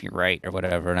rare if you're right or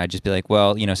whatever, and I'd just be like,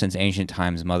 well, since ancient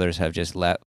times, mothers have just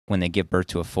when they give birth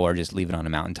to a 4, just leave it on a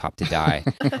mountaintop to die.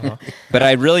 But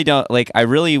I really don't like. I'd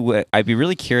be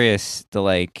really curious the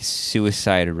like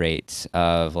suicide rates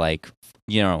of like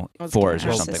 4s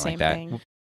or something like that. Thing.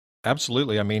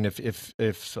 Absolutely. I mean, if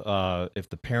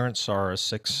the parents are a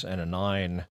 6 and a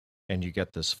 9, and you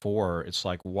get this 4, it's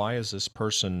like, why is this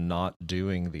person not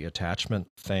doing the attachment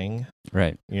thing?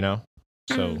 Right.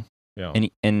 So yeah.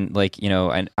 And like,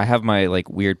 and I have my like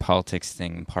weird politics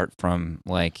thing apart from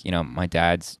like, my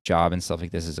dad's job and stuff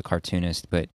like this as a cartoonist,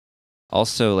 but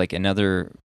also like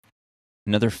another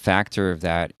factor of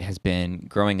that has been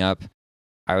growing up.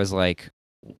 I was like,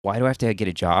 why do I have to get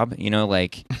a job?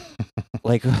 Like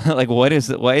why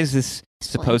is this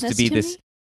supposed to be this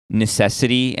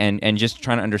necessity, and just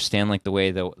trying to understand like the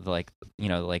way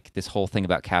like this whole thing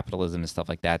about capitalism and stuff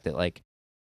like that like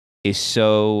is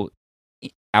so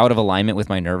out of alignment with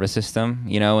my nervous system,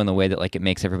 in the way that like it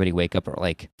makes everybody wake up at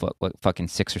like fucking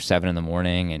 6 or 7 in the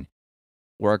morning and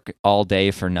work all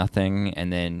day for nothing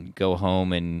and then go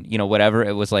home and whatever.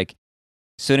 It was like,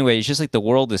 so anyway, it's just like the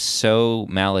world is so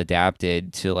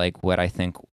maladapted to like what I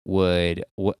think would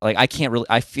like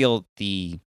I feel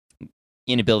the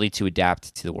inability to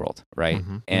adapt to the world, right?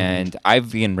 Mm-hmm. And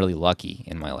I've been really lucky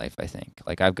in my life, I think.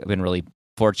 Like I've been really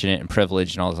fortunate and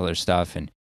privileged and all this other stuff and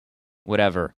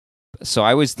whatever. So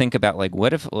I always think about like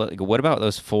what about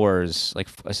those 4s, like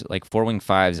 4-wing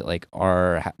 5s that like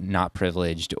are not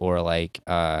privileged or like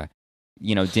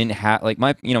didn't have like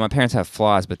my parents have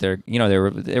flaws, but they're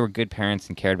they were good parents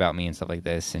and cared about me and stuff like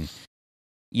this. And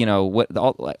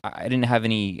I didn't have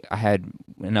I had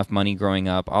enough money growing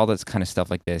up, all this kind of stuff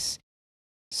like this.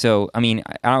 So, I mean,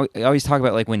 I always talk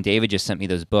about like when David just sent me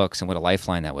those books and what a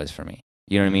lifeline that was for me.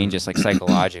 You know what I mean? Just like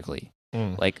psychologically,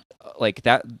 like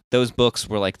that. Those books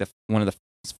were like one of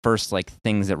the first like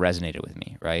things that resonated with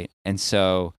me, right? And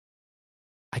so,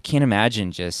 I can't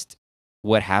imagine just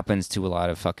what happens to a lot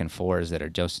of fucking 4s that are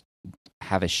just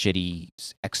have a shitty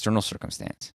external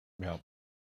circumstance.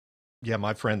 Yeah,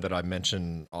 my friend that I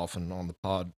mention often on the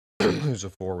pod, who's a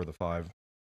 4 with a 5.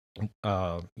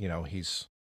 He's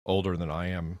older than I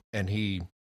am, and he,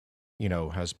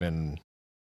 has been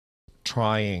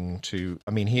trying to.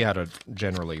 I mean, he had a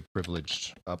generally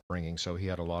privileged upbringing, so he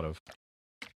had a lot of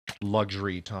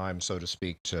luxury time, so to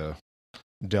speak, to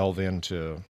delve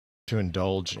into, to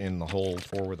indulge in the whole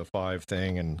 4 with a 5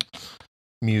 thing and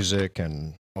music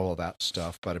and all of that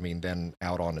stuff. But I mean, then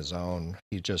out on his own,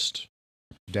 he just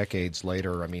decades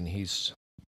later. I mean, he's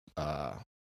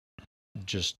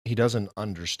he doesn't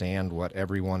understand what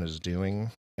everyone is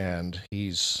doing, and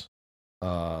he's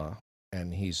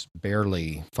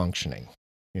barely functioning.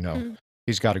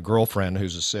 He's got a girlfriend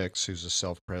who's a 6, who's a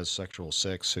self-pres sexual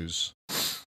 6, who's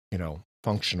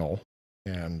functional,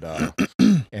 and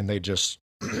they just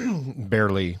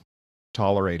barely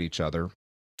tolerate each other.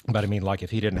 But I mean, like,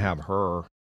 if he didn't have her,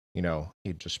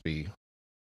 he'd just be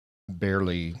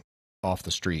barely off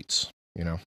the streets.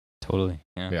 Totally.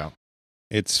 Yeah.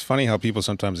 It's funny how people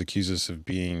sometimes accuse us of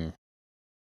being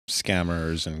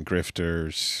scammers and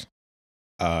grifters,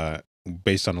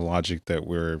 based on the logic that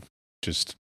we're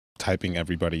just typing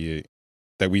everybody,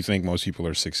 that we think most people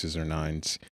are 6s or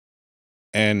 9s.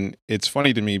 And it's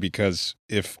funny to me because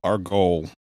if our goal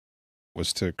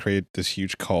was to create this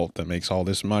huge cult that makes all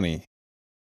this money,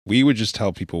 we would just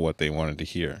tell people what they wanted to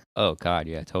hear. Oh God,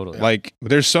 yeah, totally. Like,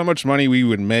 there's so much money we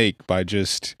would make by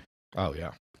just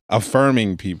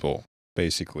affirming people.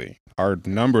 Basically, our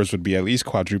numbers would be at least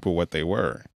quadruple what they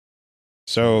were.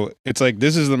 So it's like,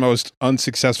 this is the most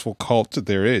unsuccessful cult that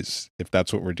there is, if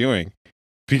that's what we're doing.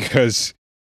 Because,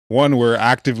 one, we're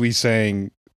actively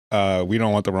saying, we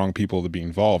don't want the wrong people to be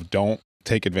involved. Don't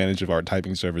take advantage of our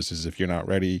typing services if you're not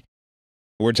ready.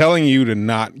 We're telling you to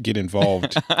not get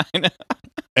involved.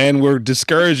 And we're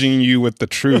discouraging you with the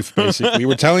truth, basically.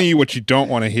 We're telling you what you don't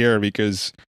want to hear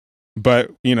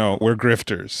but, we're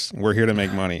grifters. We're here to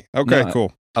make money. Okay,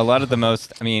 cool. A lot of the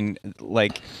most, I mean,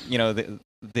 like,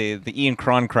 the Ian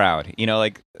Cron crowd,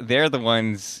 they're the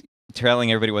ones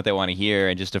telling everybody what they want to hear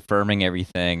and just affirming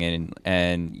everything.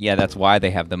 And yeah, that's why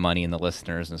they have the money and the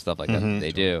listeners and stuff like that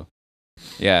they do.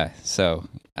 Yeah, so,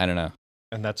 I don't know.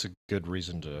 And that's a good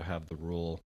reason to have the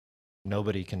rule.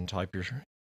 Nobody can type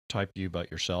you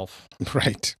but yourself.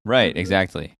 Right. Right,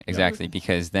 exactly.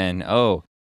 Because then,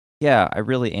 yeah, I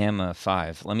really am a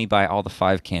 5. Let me buy all the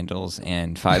 5 candles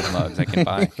and 5 mugs I can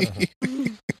buy.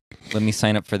 Let me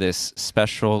sign up for this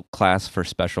special class for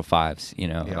special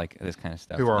 5s, like this kind of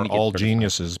stuff. Who are all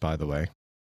geniuses, by the way.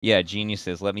 Yeah,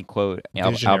 geniuses. Let me quote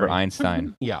Albert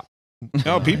Einstein. Yeah.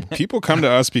 No, people come to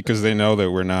us because they know that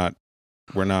we're not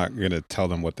going to tell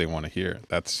them what they want to hear.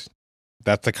 That's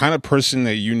the kind of person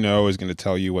that is going to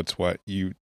tell you what's what.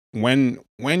 When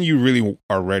you really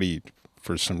are ready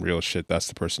for some real shit, that's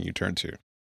the person you turn to.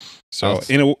 So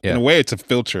in a way, it's a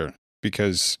filter,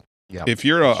 because if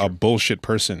you're a bullshit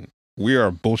person, we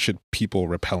are bullshit people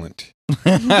repellent.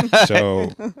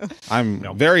 So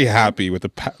I'm very happy with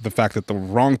the fact that the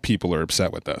wrong people are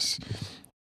upset with us.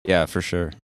 Yeah, for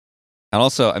sure. And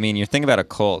also, I mean, you're thinking about a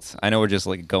cult. I know we're just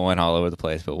like going all over the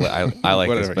place, but I like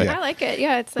this. But, I like it.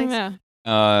 Yeah, it's nice.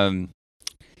 Yeah.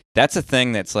 That's a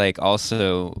thing that's like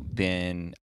also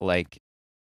been like,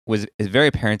 is very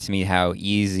apparent to me how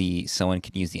easy someone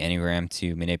can use the Enneagram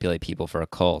to manipulate people for a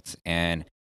cult. And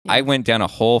I went down a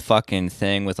whole fucking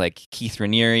thing with like Keith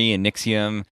Raniere and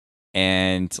NXIVM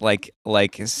and like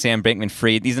Sam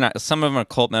Bankman-Fried. These are not, some of them are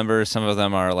cult members, some of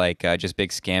them are like just big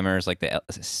scammers, like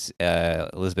the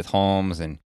Elizabeth Holmes,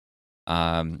 and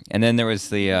then there was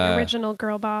the original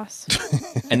girl boss.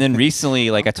 And then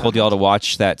recently, like I told you all to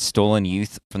watch that Stolen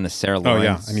Youth from the Sarah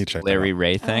Lawrence, I need to check Larry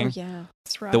Ray thing. Oh yeah,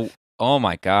 it's rough. Oh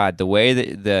my God, the way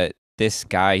that this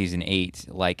guy, he's an 8,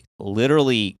 like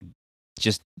literally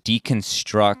just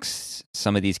deconstructs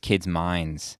some of these kids'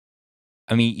 minds.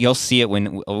 I mean, you'll see it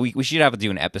when we should have to do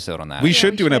an episode on that. We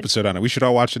should do an episode on it. We should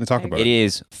all watch it and talk about it. It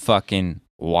is fucking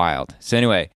wild. So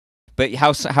anyway, but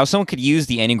how someone could use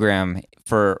the Enneagram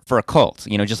for a cult,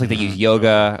 just like they use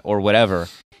yoga or whatever.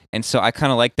 And so I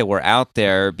kind of like that we're out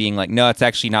there being like, no, it's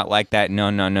actually not like that.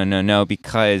 No,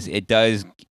 because it does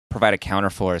provide a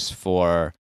counterforce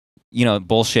for,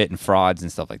 bullshit and frauds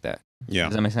and stuff like that. Yeah.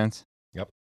 Does that make sense? Yep.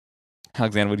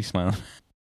 Alexander, what are you smiling?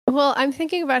 Well, I'm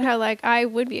thinking about how, like, I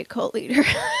would be a cult leader.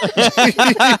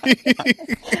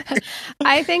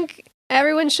 I think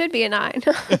everyone should be a 9. And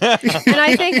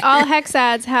I think all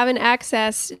hexads have an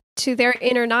access to their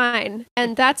inner 9.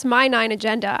 And that's my 9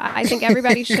 agenda. I think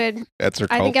everybody should. That's her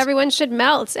cult. I think everyone should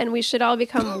melt, and we should all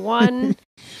become one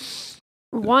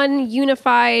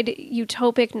unified,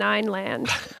 utopic 9 land.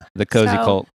 The cozy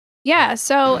cult. Yeah,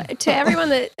 so to everyone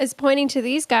that is pointing to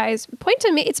these guys, point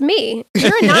to me. It's me.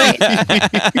 You're a 9.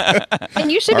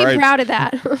 And you should All be right. proud of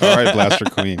that. All right, Blaster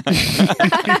Queen.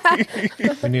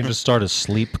 We need to start a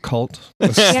sleep cult.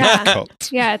 Yeah. Cult.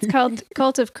 Yeah, it's called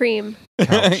Cult of Cream.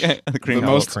 Couch. The cream The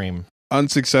cult. most- cream.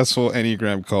 Unsuccessful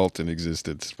Enneagram cult in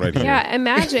existence, right here. Yeah,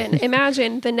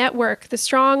 imagine the network, the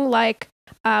strong, like,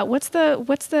 what's the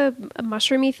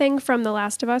mushroomy thing from The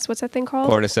Last of Us? What's that thing called?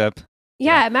 Cordyceps.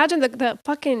 Yeah, imagine the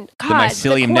fucking God, The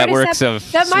mycelium networks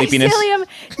of the sleepiness.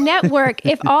 mycelium network.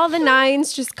 If all the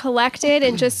 9s just collected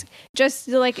and just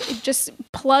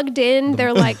plugged in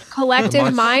their like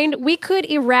collective mind, we could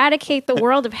eradicate the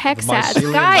world of hexads.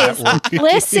 mycelium Guys, network.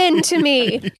 listen to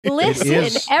me.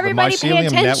 Listen, everybody, the pay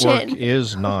mycelium network attention.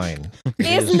 is 9.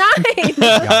 Is 9.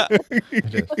 Yeah,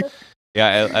 it is.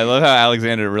 Yeah, I love how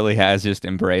Alexander really has just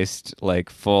embraced like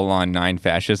full-on 9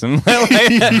 fascism.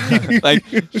 like,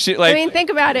 shit, like I mean, think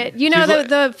about it. You know she's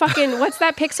the fucking what's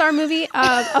that Pixar movie?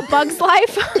 A Bug's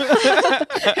Life.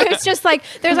 It's just like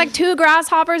there's like 2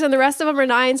 grasshoppers and the rest of them are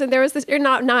 9s, and there was this or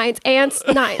not 9s, ants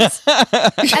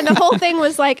 9s, and the whole thing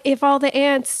was like if all the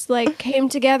ants like came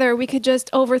together, we could just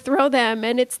overthrow them.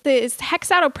 And it's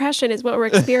hexad oppression is what we're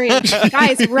experiencing.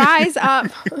 Guys, rise up.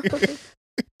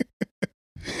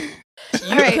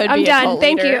 All right, could I'm be a done. cult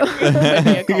Thank leader. you. Could be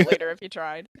a cult leader if you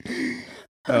tried.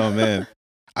 Oh man.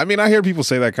 I mean, I hear people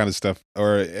say that kind of stuff,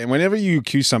 and whenever you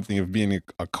accuse something of being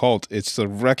a cult, it's the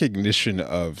recognition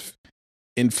of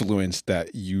influence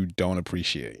that you don't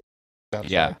appreciate.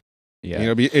 yeah. Yeah.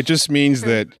 You know, it just means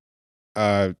that,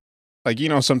 like, you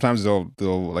know, sometimes they'll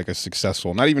like a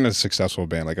successful, not even a successful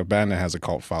band, like a band that has a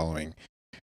cult following,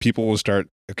 people will start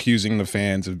accusing the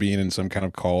fans of being in some kind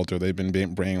of cult or they've been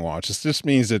being brainwashed. It just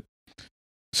means that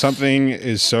something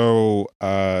is so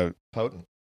Potent.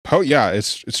 yeah,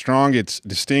 it's strong, it's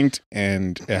distinct,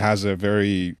 and it has a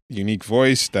very unique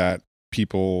voice that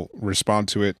people respond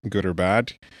to it, good or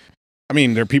bad. I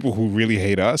mean, there are people who really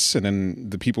hate us, and then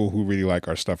the people who really like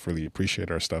our stuff really appreciate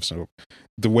our stuff. So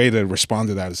the way to respond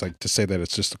to that is like to say that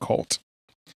it's just a cult.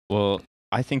 Well,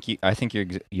 I think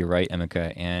you're right,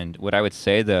 Emeka. And what I would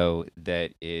say though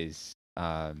that is,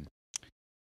 I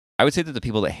would say that the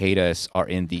people that hate us are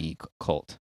in the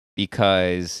cult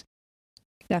because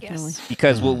Definitely.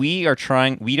 what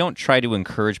we don't try to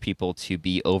encourage people to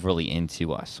be overly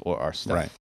into us or our stuff. Right.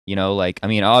 You know, like, I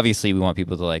mean, obviously we want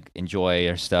people to like enjoy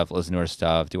our stuff, listen to our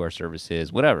stuff, do our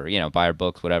services, whatever, you know, buy our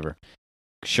books, whatever.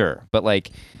 Sure. But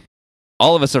like,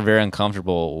 all of us are very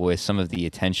uncomfortable with some of the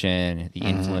attention, the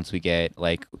influence we get.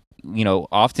 Like, you know,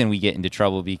 often we get into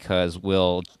trouble because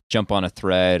we'll jump on a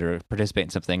thread or participate in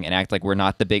something and act like we're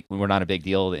not a big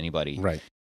deal to anybody. Right.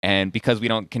 And because we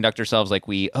don't conduct ourselves like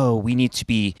we need to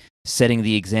be setting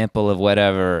the example of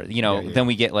whatever, you know, then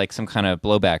we get like some kind of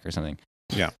blowback or something.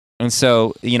 Yeah. And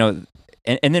so, you know,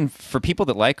 and then for people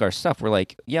that like our stuff, we're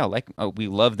like, yeah, we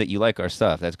love that you like our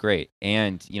stuff. That's great.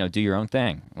 And, you know, do your own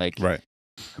thing. Like, Right.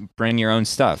 bring your own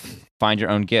stuff, find your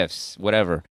own gifts,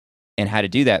 whatever, and how to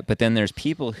do that. But then there's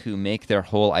people who make their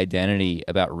whole identity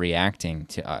about reacting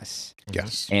to us.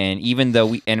 Yes. And even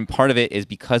though and part of it is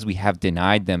because we have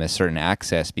denied them a certain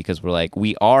access because we're like,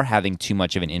 we are having too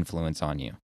much of an influence on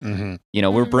you. Mm-hmm. You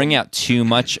know, we're bringing out too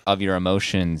much of your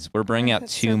emotions. We're bringing out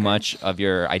That's too so good. much of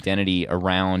your identity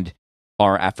around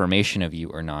our affirmation of you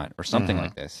or not, or something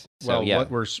like this. So, Well, yeah.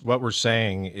 what we're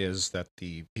saying is that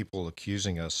the people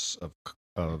accusing us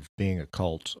of being a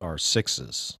cult are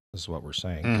 6s, is what we're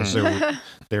saying, because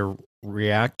they're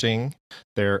reacting.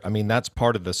 I mean, that's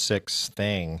part of the 6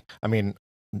 thing. I mean,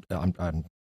 I'm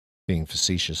being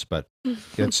facetious, but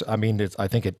I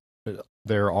think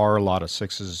there are a lot of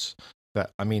 6s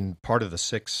that, I mean, part of the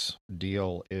 6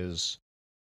 deal is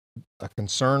a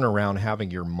concern around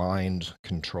having your mind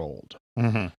controlled.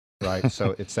 Mm-hmm. Right.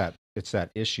 So it's that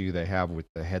issue they have with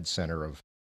the head center of,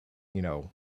 you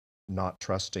know, not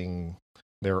trusting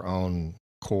their own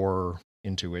core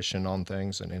intuition on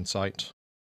things and insight.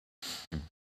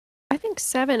 I think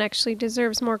 7 actually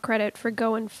deserves more credit for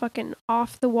going fucking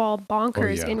off the wall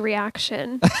bonkers yeah. in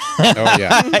reaction. Oh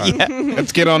yeah. Yeah.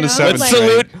 Let's get on to You know, 7.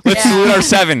 like- Let's salute our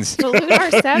 7s. Salute our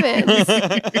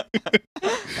 7s.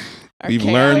 We've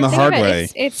Okay. learned the Think hard of it, way.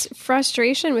 It's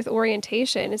frustration with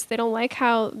orientation. It's they don't like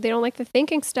the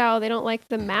thinking style. They don't like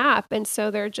the map, and so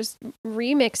they're just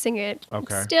remixing it.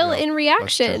 Okay, Still yeah, in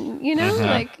reaction. You know, Mhm.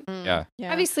 like Yeah.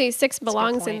 obviously 6 a good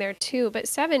belongs in point. there too, but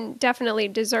 7 definitely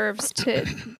deserves.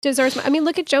 I mean,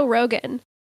 look at Joe Rogan,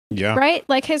 Yeah. right?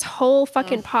 Like his whole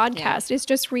fucking podcast is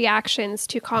just reactions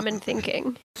to common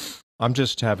thinking. I'm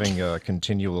just having a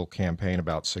continual campaign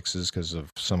about sixes because of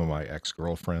some of my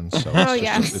ex-girlfriends. So Oh, it's,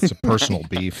 yes. just, it's a personal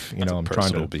beef. You know, I'm trying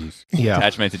Personal to beef. yeah,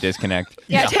 Attachment to disconnect.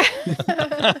 Yeah.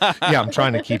 yeah. I'm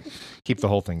trying to keep the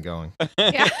whole thing going.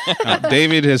 Yeah.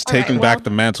 David has All right, taken back well- the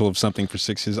mantle of something for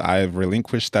sixes. I have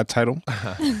relinquished that title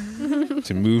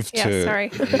to move Yeah, to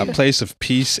sorry. a place of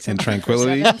peace and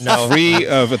tranquility, No. free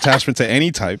of attachment to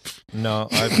any type. No,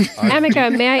 I've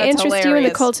Amica, may I That's interest you in the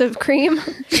hilarious. cult of cream?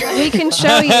 We can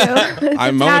show you. I'm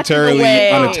Detachable momentarily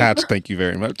way. unattached. Thank you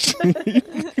very much.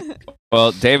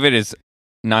 Well, David is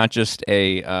not just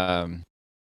a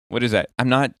what is that? I'm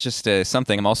not just a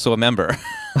something. I'm also a member.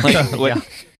 Like, what?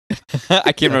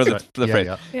 I can't remember the yeah, phrase,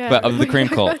 yeah. Yeah. but of the cream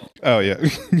cult. Oh yeah,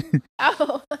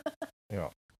 Oh.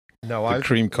 No, the I've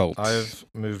cream cult. I've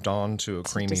moved on to a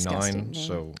It's a creamy disgusting 9, name.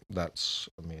 so that's.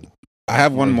 I mean, I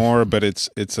have one more, but it's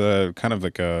a kind of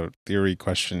like a theory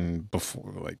question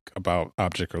before, like about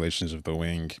object relations of the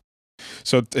wing.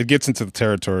 So it gets into the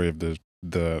territory of the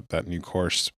that new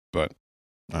course, but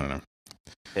I don't know.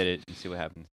 Hit it and see what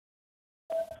happens.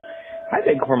 Hi,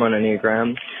 Big Hormone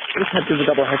Enneagram. I just had to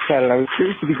double headset, and I was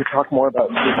curious if you could talk more about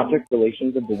the object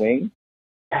relations of the wing.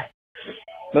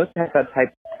 Most headset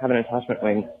types have an attachment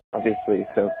wing, obviously,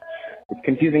 so it's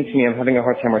confusing to me. I'm having a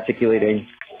hard time articulating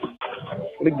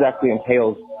what exactly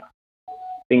entails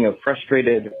being a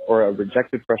frustrated or a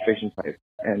rejected frustration type,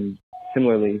 and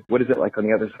similarly, what is it like on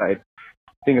the other side,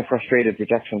 being a frustrated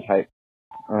rejection type?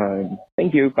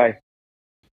 Thank you. Bye.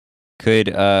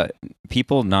 Could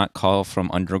people not call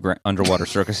from underwater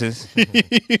circuses?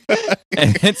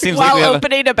 It seems like While we have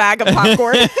opening a bag of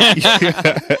popcorn.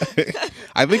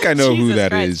 I think I know who Jesus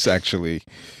that Christ. is. Actually,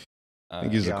 I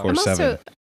think he's a yeah. course I'm 7.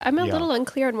 I'm a Yeah. little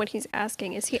unclear on what he's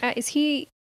asking. Is he say,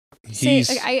 He's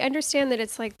like, I understand that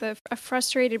it's like a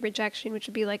frustrated rejection, which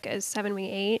would be like a 7 wing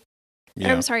 8. Or,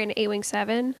 yeah. I'm sorry, an 8 wing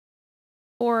 7,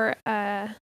 or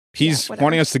He's whatever.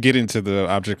 wanting us to get into the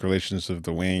object relations of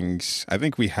the wings. I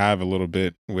think we have a little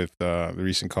bit with the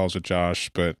recent calls with Josh,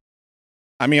 but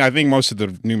I mean, I think most of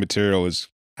the new material is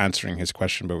answering his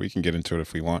question, but we can get into it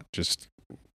if we want. Just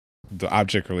the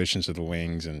object relations of the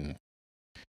wings. And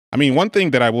I mean, one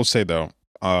thing that I will say though,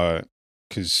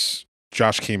 because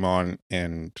Josh came on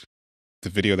and the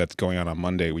video that's going on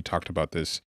Monday, we talked about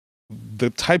this.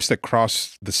 The types that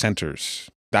cross the centers,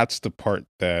 that's the part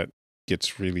that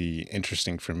gets really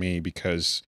interesting for me,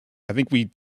 because I think we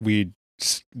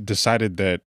decided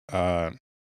that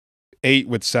 8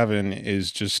 with 7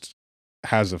 is just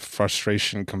has a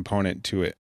frustration component to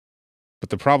it. But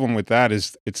the problem with that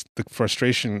is it's the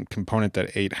frustration component that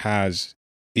 8 has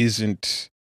isn't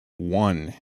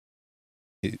 1.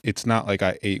 It's not like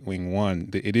 8 wing 1.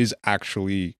 It is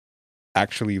actually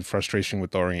frustration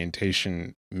with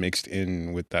orientation mixed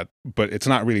in with that, but it's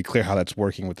not really clear how that's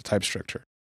working with the type structure.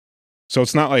 So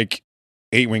it's not like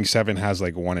 8 wing 7 has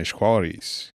like 1-ish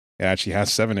qualities. It actually has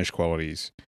 7-ish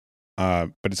qualities.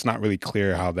 But it's not really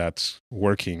clear how that's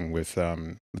working with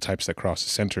the types that cross the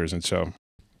centers. And so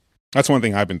that's one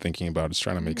thing I've been thinking about, is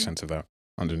trying to make sense of that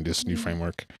under this new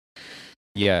framework.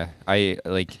 Yeah, I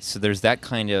like, so there's that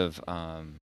kind of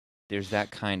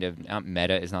not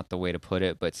meta is not the way to put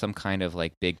it, but some kind of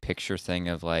like big picture thing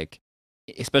of like,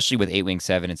 especially with 8 wing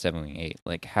 7 and 7 wing 8,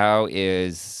 like how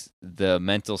is the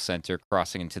mental center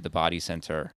crossing into the body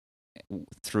center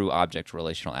through object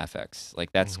relational affects?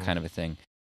 Like that's kind of a thing.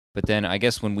 But then I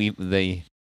guess when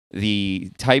the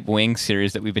type wing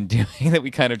series that we've been doing that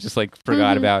we kind of just like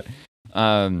forgot about,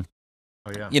 Oh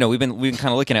yeah. you know, we've been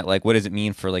kind of looking at like, what does it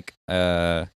mean for like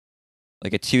a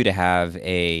 2 to have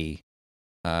a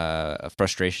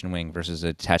frustration wing versus a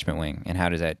attachment wing, and how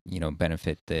does that, you know,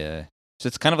 benefit the? So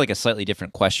it's kind of like a slightly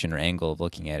different question or angle of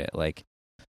looking at it. Like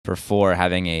for 4,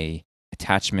 having a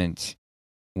attachment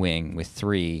wing with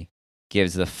 3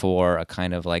 gives the 4 a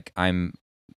kind of like, I'm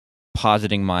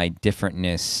positing my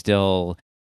differentness still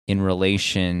in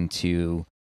relation to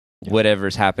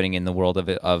whatever's happening in the world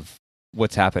of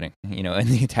what's happening, you know, in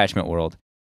the attachment world,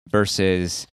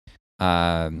 versus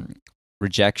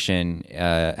rejection.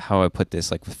 How I put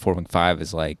this, like with 4 wing 5,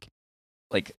 is like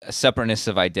a separateness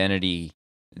of identity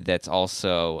that's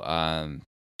also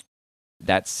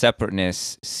that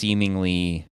separateness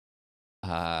seemingly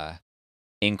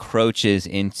encroaches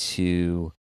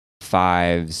into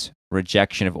 5's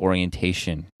rejection of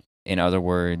orientation. In other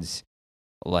words,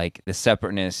 like the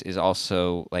separateness is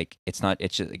also like, it's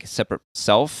just like a separate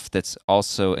self that's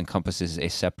also encompasses a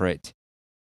separate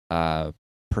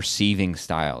perceiving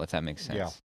style, if that makes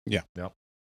sense. Yeah. Yep.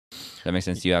 Does that make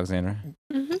sense to you, Alexandra?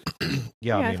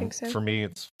 Yeah, I I mean, think so. for me,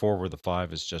 it's 4 with the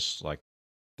 5 is just like,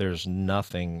 there's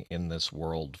nothing in this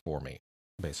world for me,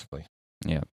 basically.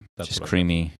 Yeah. That's Just what I-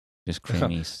 creamy. just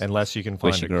creamy. Unless you can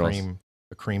find Squishy a girls.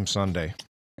 cream sundae.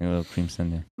 A little cream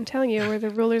sundae. I'm telling you, we're the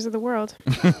rulers of the world.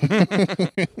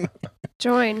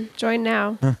 Join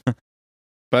now.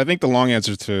 But I think the long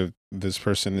answer to this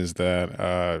person is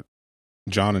that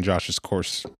John and Josh's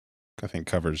course, I think,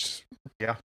 covers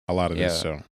a lot of this.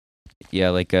 So Yeah,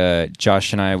 like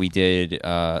Josh and I, we did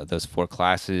those 4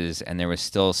 classes, and there was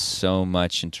still so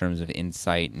much in terms of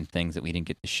insight and things that we didn't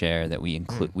get to share that we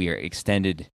we are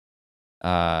extended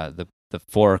the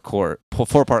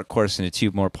 4-part course into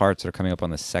 2 more parts that are coming up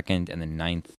on the 2nd and the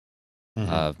 9th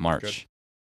of March. Good.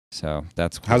 So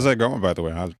that's cool. How's that going, by the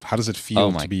way? How does it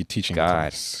feel to be teaching the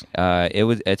class?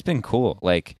 It's been cool.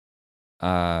 Like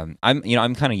I'm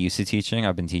kind of used to teaching.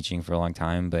 I've been teaching for a long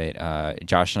time, but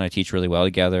Josh and I teach really well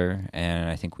together, and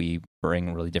I think we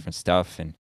bring really different stuff.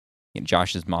 And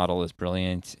Josh's model is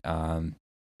brilliant,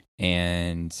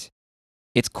 and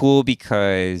it's cool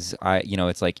because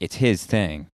it's like it's his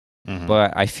thing,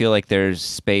 but I feel like there's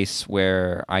space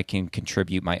where I can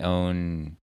contribute my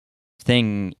own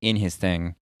thing in his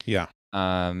thing. Yeah.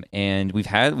 And we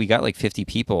got like 50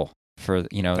 people for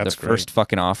That's the first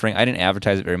fucking offering. I didn't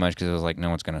advertise it very much because I was like, no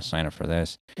one's gonna sign up for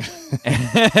this.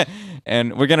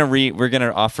 And we're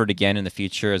gonna offer it again in the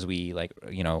future as we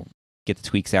get the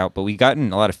tweaks out. But we've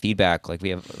gotten a lot of feedback. Like we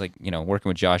have working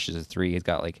with Josh as a 3.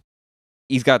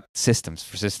 He's got systems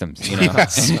for systems,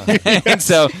 Yes. And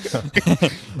so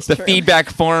the feedback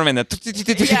form and the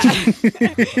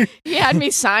He had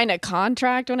me sign a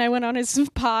contract when I went on his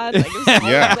pod. Like, it was the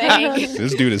whole thing.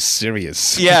 This dude is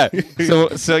serious. Yeah.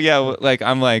 So yeah, like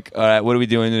I'm like, all right, what are we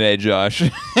doing today, Josh?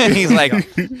 And he's like,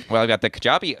 well, I got the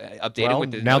Kajabi updated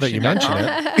with the now that you mention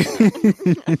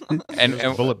it,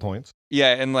 and bullet points.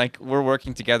 Yeah, and like we're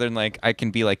working together, and like I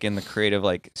can be like in the creative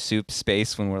like soup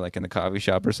space when we're like in the coffee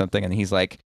shop or something, and he's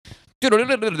like, like all these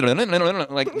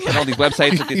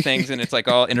websites with these things, and it's like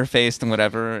all interfaced and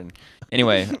whatever. And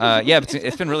anyway,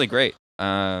 it's been really great.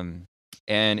 And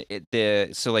there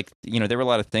were a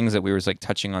lot of things that we were like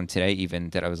touching on today, even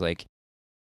that I was like,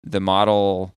 the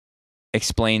model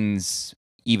explains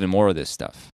even more of this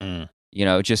stuff. And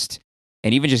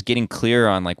even just getting clear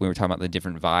on like when we were talking about the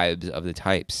different vibes of the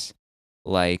types.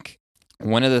 Like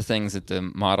one of the things that the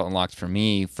model unlocked for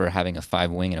me for having a 5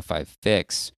 wing and a 5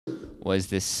 fix was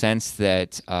this sense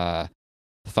that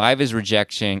 5 is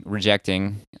rejecting,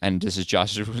 and this is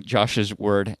Josh's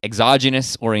word,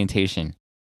 exogenous orientation.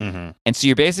 And so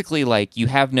you're basically like, you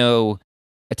have no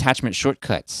attachment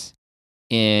shortcuts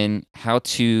in how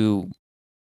to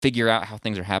figure out how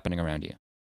things are happening around you.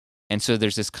 And so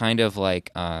there's this kind of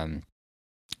like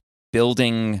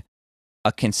building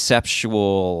a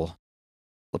perceptual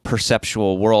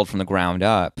world from the ground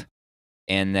up,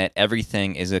 and that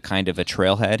everything is a kind of a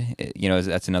trailhead.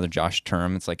 That's another Josh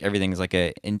term. It's like everything is like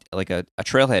a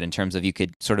trailhead in terms of you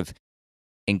could sort of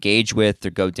engage with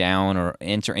or go down or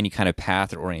enter any kind of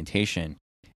path or orientation.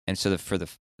 And so for the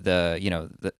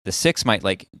 6 might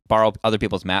like borrow other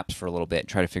people's maps for a little bit and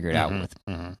try to figure it out with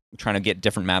trying to get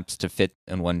different maps to fit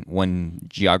in one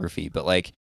geography. But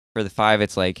like for the 5,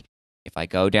 it's like, if I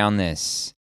go down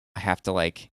this, I have to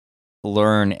like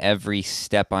learn every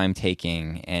step I'm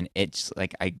taking, and it's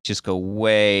like I just go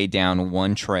way down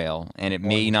one trail, and it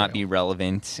may not be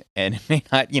relevant, and it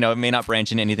may not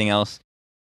branch into anything else,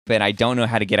 but I don't know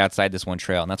how to get outside this one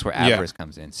trail, and that's where avarice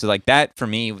comes in. So like that for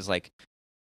me was like,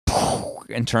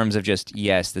 in terms of just,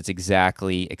 yes, that's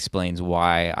exactly explains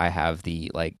why I have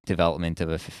the like development of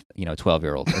a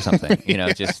 12-year-old or something,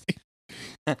 just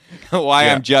why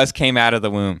I'm just came out of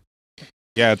the womb.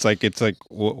 Yeah, it's like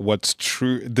what's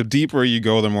true. The deeper you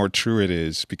go, the more true it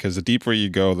is, because the deeper you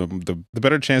go, the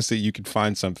better chance that you could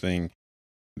find something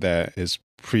that is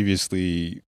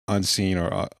previously unseen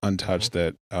or untouched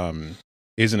that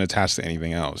isn't attached to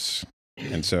anything else.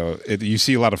 And so you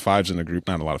see a lot of 5s in the group,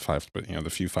 not a lot of 5s, but the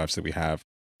few 5s that we have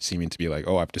seeming to be like,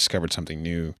 oh, I've discovered something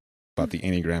new about the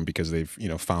Enneagram because they've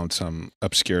found some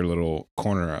obscure little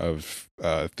corner of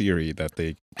theory that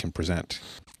they can present.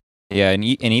 Yeah, and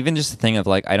even just the thing of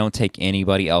like, I don't take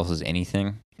anybody else's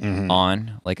anything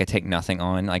on. Like I take nothing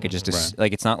on. Like I just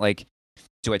like, it's not like,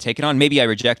 do I take it on? Maybe I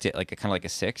reject it, like kind of like a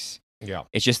 6. Yeah.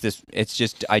 It's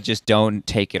just I just don't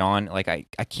take it on. Like I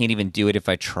can't even do it if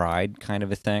I tried, kind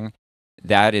of a thing.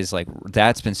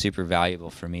 That's been super valuable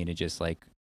for me to just like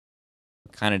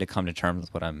kind of to come to terms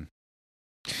with what I'm.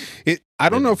 I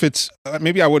don't know if it's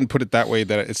maybe I wouldn't put it that way.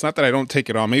 That it's not that I don't take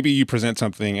it on. Maybe you present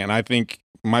something, and I think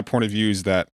my point of view is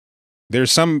that there's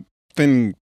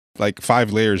something like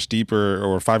 5 layers deeper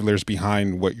or 5 layers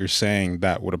behind what you're saying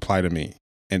that would apply to me.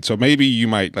 And so maybe you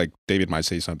might, like David might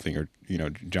say something, or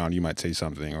John, you might say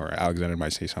something, or Alexander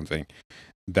might say something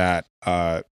that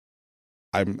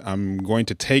I'm going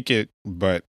to take it,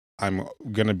 but I'm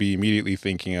going to be immediately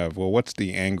thinking of, well, what's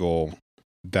the angle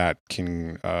that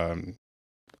can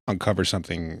uncover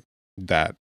something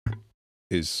that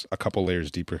is a couple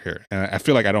layers deeper here? And I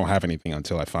feel like I don't have anything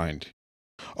until I find,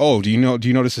 oh, do you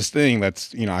notice this thing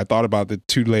that's, I thought about the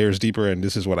 2 layers deeper and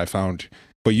this is what I found.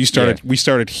 But we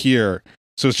started here.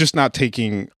 So it's just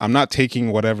I'm not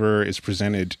taking whatever is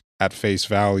presented at face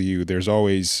value.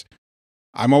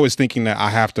 I'm always thinking that I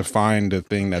have to find a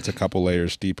thing that's a couple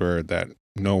layers deeper that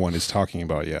no one is talking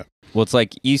about yet. Well, it's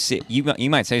like you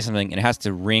might say something and it has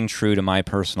to ring true to my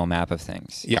personal map of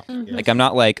things. Yeah. Mhm. Like I'm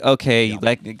not like, okay,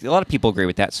 like a lot of people agree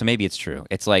with that, so maybe it's true.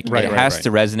 It's like it has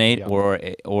to resonate, or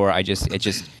it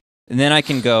just, and then I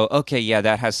can go, okay, yeah,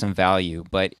 that has some value,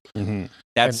 but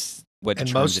that's what. And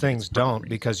determines most if things it's don't, appropriate.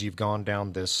 because you've gone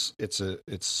down this.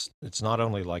 It's not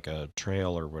only like a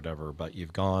trail or whatever, but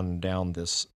you've gone down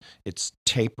this. It's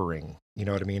tapering. You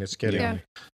know what I mean? It's getting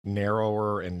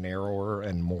narrower and narrower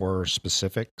and more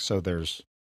specific. So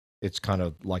it's kind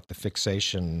of like the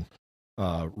fixation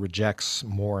rejects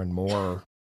more and more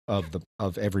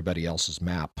of everybody else's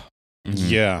map.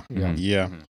 Yeah. Yeah. Yeah.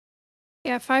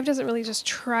 Yeah, 5 doesn't really just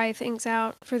try things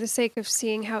out for the sake of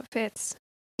seeing how it fits,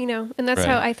 and that's Right.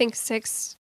 how I think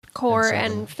 6 core And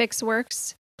and, 7. fix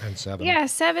works. And 7. Yeah,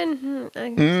 7.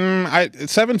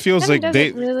 7 feels 7 like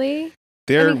doesn't really.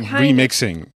 they're kind of.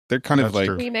 remixing. They're kind of That's like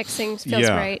true. Remixing feels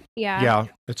Yeah. right. Yeah. Yeah,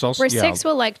 it's also Where 6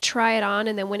 will like try it on,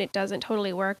 and then when it doesn't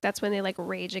totally work, that's when they like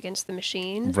rage against the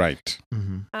machine. right.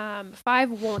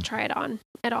 5 won't try it on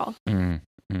at all.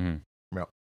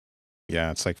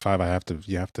 Yeah, it's like 5.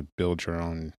 You have to build your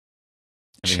own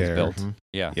Everything's chair. built.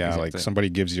 Yeah. Yeah, like exactly. somebody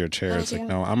gives you a chair. Oh, It's like, yeah.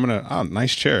 no,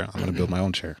 nice chair. I'm gonna build my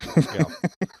own chair.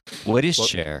 What is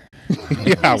chair?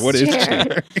 Yeah, what is Chair.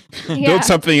 chair? Yeah. Build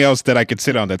something else that I could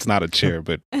sit on that's not a chair,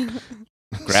 but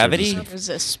Gravity? There's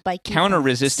a spiky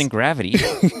Counter-resisting gravity.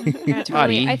 Yeah, totally.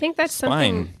 Body, I think that's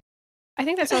something. spine. I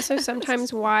think that's also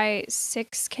sometimes why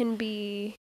 6 can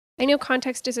be. I know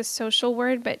context is a social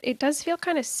word, but it does feel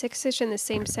kind of 6-ish in the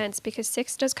same sense, because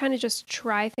 6 does kind of just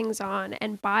try things on,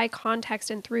 and by context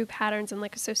and through patterns and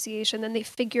like association, then they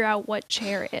figure out what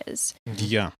chair is.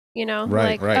 yeah.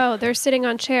 Like, right. oh, they're sitting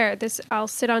on chair. I'll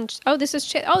sit on. Oh, this is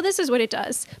chair. Oh, this is what it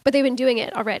does. But they've been doing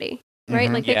it already, right?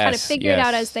 Mhm. Like they kind of Yes, figure it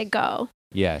out yes. as they go.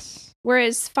 Yes.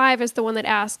 Whereas 5 is the one that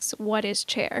asks, "What is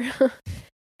chair?"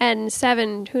 And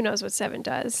 7, who knows what 7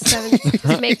 does? 7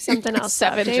 just makes something else.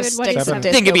 7 up. David, just what is sticks a 7?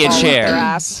 disco Think it'd be a ball up chair. their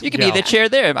ass. You could be the chair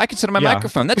there. I could sit on my Yeah.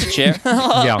 microphone. That's a chair.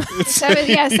 Yeah, 7,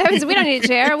 yeah, 7's. We don't need a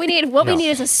chair. We need what we Yeah. need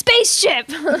is a spaceship.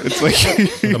 It's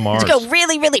like the Mars. Go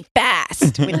really, really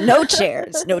fast with no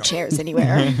chairs. No chairs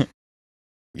anywhere.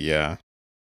 yeah.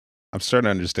 I'm starting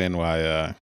to understand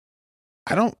why.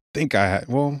 I don't think I had.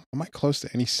 Well, am I close to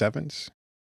any 7s?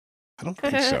 I don't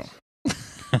think so.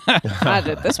 Not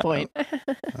at this point.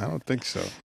 I don't think so.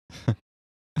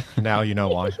 Now you know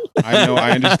why.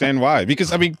 I understand why.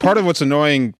 Because I mean, part of what's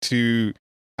annoying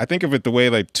I think of it the way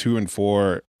like 2 and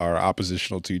 4 are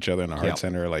oppositional to each other in the heart Yeah.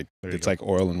 center. Like There you it's go. like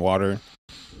oil and water,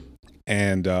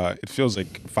 and it feels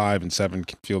like 5 and 7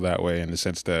 can feel that way in the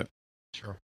sense that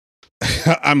Sure.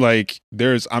 I'm like,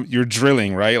 you're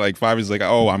drilling, right? Like 5 is like,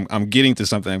 oh, I'm getting to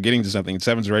something. I'm getting to something. And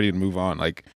 7's ready to move on,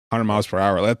 like 100 miles per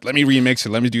hour. Let me remix it.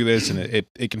 Let me do this, and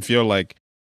it can feel like,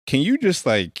 can you just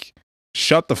like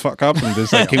shut the fuck up and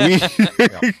just like,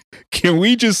 can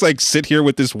we just like sit here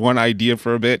with this one idea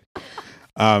for a bit?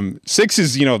 6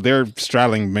 is, they're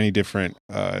straddling many different,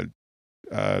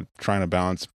 trying to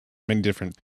balance many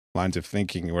different lines of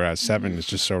thinking, whereas 7 is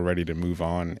just so ready to move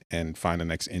on and find the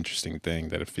next interesting thing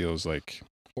that it feels like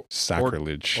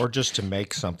sacrilege. Or just to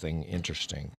make something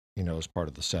interesting, as part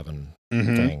of the 7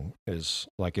 Mhm. thing is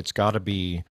like, it's got to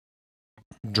be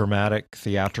dramatic,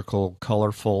 theatrical,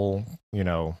 colorful,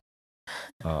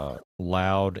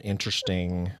 loud,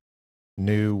 interesting,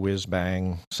 new, whiz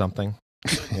bang, something,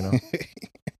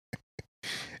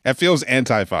 It feels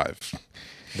anti-5.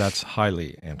 That's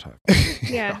highly anti.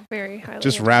 Yeah, very highly.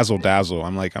 Just razzle dazzle.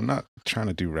 I'm like, I'm not trying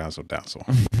to do razzle dazzle.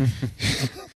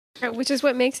 Which is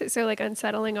what makes it so like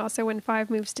unsettling. Also, when 5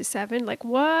 moves to 7, like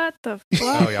what the fuck?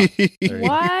 Oh yeah. There you go.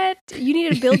 What? You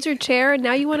need to build your chair, and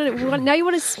now you want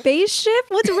a spaceship?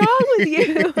 What's wrong with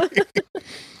you?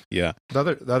 Yeah.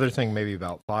 The other thing maybe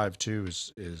about 5 too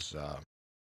is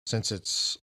since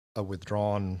it's a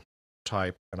withdrawn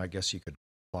type, and I guess you could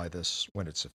apply this when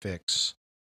it's a fix.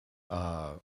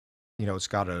 It's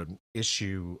got an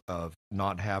issue of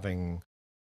not having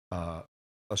a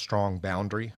strong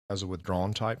boundary as a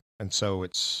withdrawn type, and so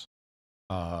it's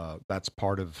that's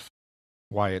part of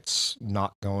why it's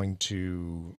not going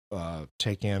to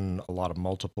take in a lot of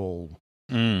multiple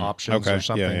options Okay. or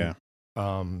something. Yeah.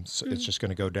 So it's just going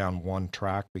to go down one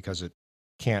track because it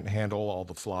can't handle all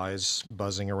the flies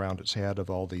buzzing around its head of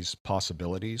all these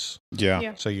possibilities.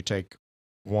 Yeah. So you take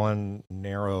one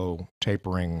narrow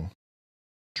tapering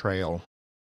trail.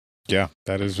 Yeah,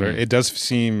 that is very. It does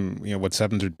seem, what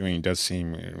sevens are doing does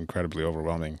seem incredibly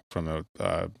overwhelming from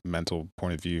a mental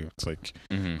point of view. It's like,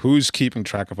 who's keeping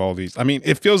track of all these? I mean,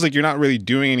 it feels like you're not really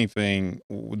doing anything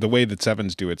the way that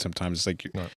sevens do it sometimes. It's like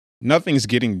nothing's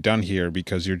getting done here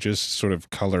because you're just sort of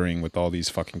coloring with all these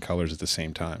fucking colors at the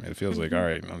same time. It feels like, all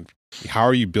right, how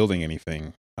are you building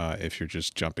anything if you're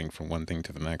just jumping from one thing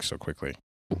to the next so quickly?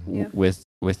 Yeah.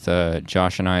 With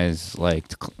Josh and I's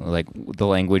like the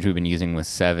language we've been using with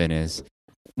seven is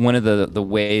one of the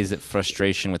ways that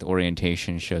frustration with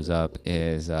orientation shows up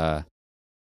is an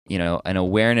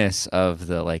awareness of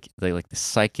the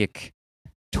psychic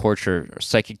torture or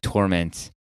psychic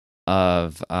torment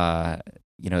of that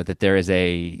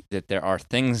there are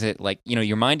things that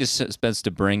your mind is supposed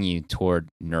to bring you toward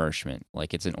nourishment,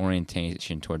 like it's an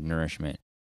orientation toward nourishment.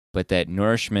 But that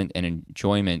nourishment and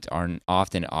enjoyment are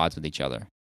often at odds with each other.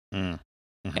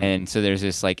 And so there's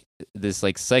this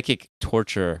psychic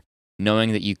torture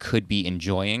knowing that you could be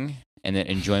enjoying and that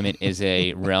enjoyment is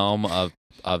a realm of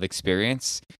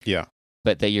experience. Yeah.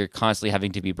 But that you're constantly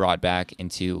having to be brought back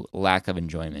into lack of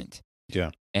enjoyment.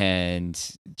 Yeah. And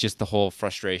just the whole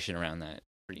frustration around that.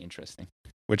 Pretty interesting.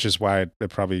 Which is why it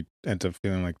probably ends up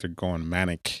feeling like they're going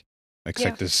manic. It's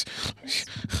like this.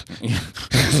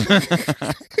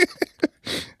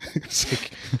 It's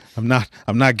like I'm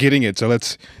not getting it. So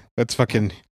let's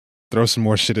fucking throw some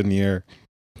more shit in the air.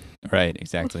 Right.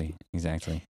 Exactly.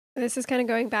 This is kind of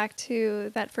going back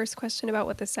to that first question about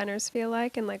what the centers feel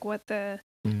like and like what I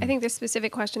think the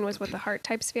specific question was what the heart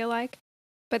types feel like.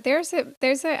 But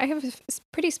I have a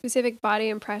pretty specific body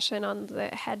impression on the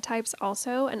head types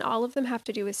also, and all of them have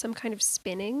to do with some kind of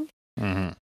spinning.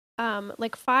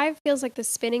 Like 5 feels like the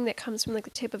spinning that comes from like the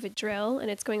tip of a drill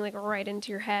and it's going like right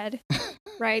into your head,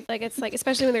 right? Like it's like,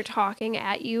 especially when they're talking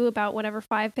at you about whatever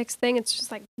 5 picks thing, it's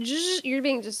just like, you're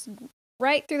being just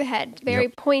right through the head, very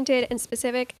pointed and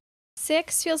specific.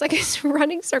 6 feels like it's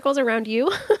running circles around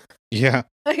you. Yeah.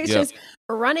 It's just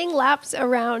running laps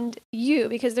around you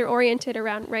because they're oriented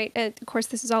around, right? And of course,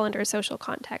 this is all under a social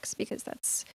context because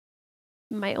that's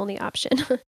my only option.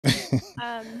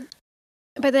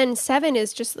 But then 7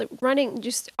 is just like running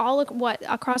just all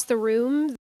across the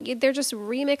room. They're just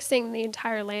remixing the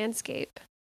entire landscape.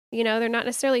 They're not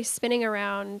necessarily spinning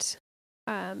around.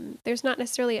 There's not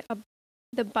necessarily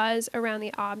the buzz around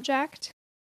the object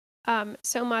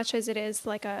so much as it is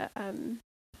like a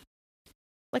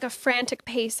frantic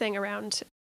pacing around,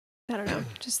 I don't know,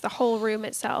 just the whole room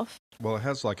itself. Well, it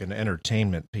has like an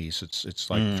entertainment piece. It's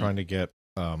like trying to get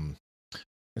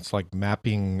it's like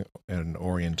mapping an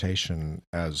orientation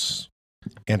as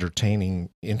entertaining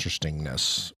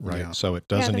interestingness, right? Yeah. So it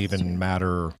doesn't even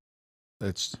matter.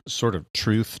 It's sort of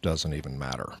truth doesn't even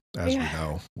matter, as we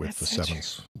know with the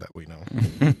sevens that we know.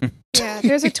 Yeah,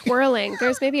 there's a twirling.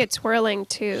 There's maybe a twirling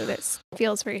too that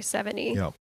feels very 70.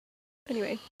 Yeah.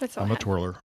 Anyway, that's all. I'm a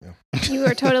twirler. Yeah. You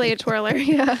are totally a twirler.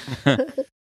 Yeah.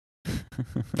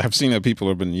 I've seen that people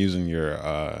have been using your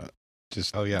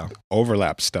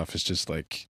overlap stuff. It's just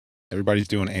like everybody's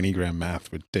doing Enneagram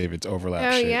math with David's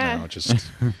overlap shit now. Just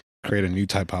create a new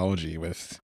typology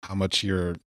with how much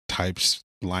your types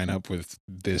line up with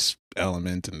this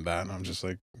element and that. And I'm just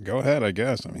like, go ahead, I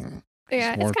guess. I mean,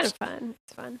 yeah, it's kind of fun.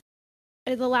 It's fun.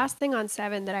 And the last thing on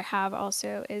 7 that I have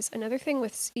also is another thing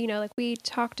with, like we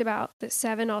talked about that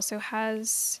 7 also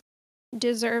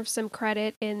deserves some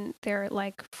credit in their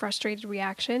like frustrated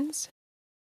reactions.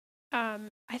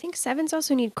 I think 7s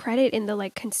also need credit in the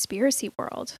like conspiracy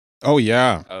world. Oh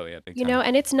yeah. Big time.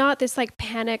 And it's not this like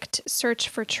panicked search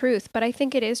for truth, but I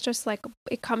think it is just like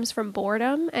it comes from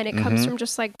boredom and it comes from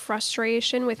just like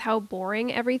frustration with how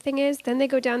boring everything is. Then they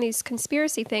go down these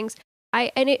conspiracy things.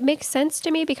 And it makes sense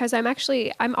to me because I'm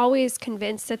always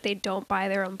convinced that they don't buy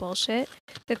their own bullshit,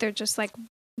 that they're just like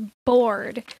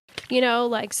bored,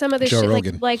 like some of the Joe shit,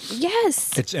 Rogan. like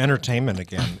yes, it's entertainment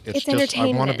again. It's just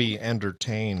entertainment. I want to be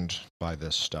entertained by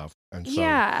this stuff, and so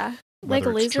like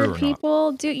lizard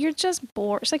people, dude, you're just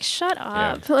bored. It's like shut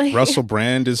up. Yeah. Like, Russell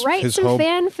Brand is write his some whole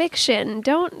fan fiction.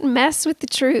 Don't mess with the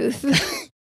truth.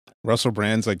 Russell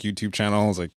Brand's like YouTube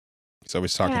channels, like he's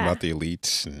always talking about the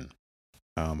elites and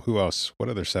who else? What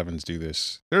other 7s do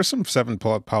this? There are some 7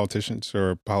 politicians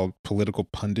or political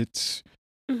pundits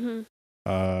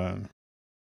that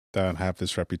have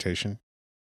this reputation.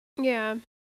 Yeah,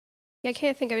 I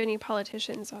can't think of any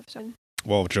politicians often.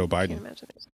 Well, Joe Biden.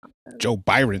 Joe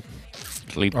Byron.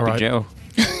 Sleepy All right. Joe.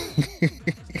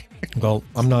 Well,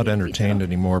 I'm not entertained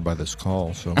anymore by this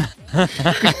call, so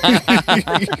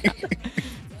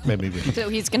maybe we So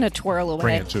he's gonna twirl away.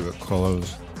 bring it to a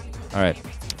close. All right.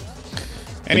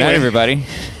 Anyway. Good night, everybody.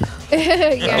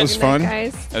 Yeah, That was good night, fun.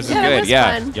 guys. That was Yeah, it good. was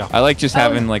Yeah. fun. Yeah. I like just Oh.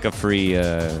 having like a free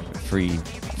Free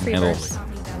little verse.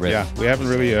 riff. Yeah, we haven't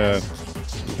really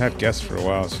we've had guests for a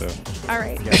while, so. All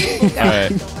right. All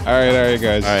right. All right,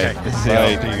 guys. All right. Bye. See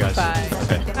you guys. Bye.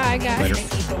 Okay. Bye,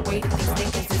 guys.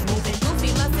 Later.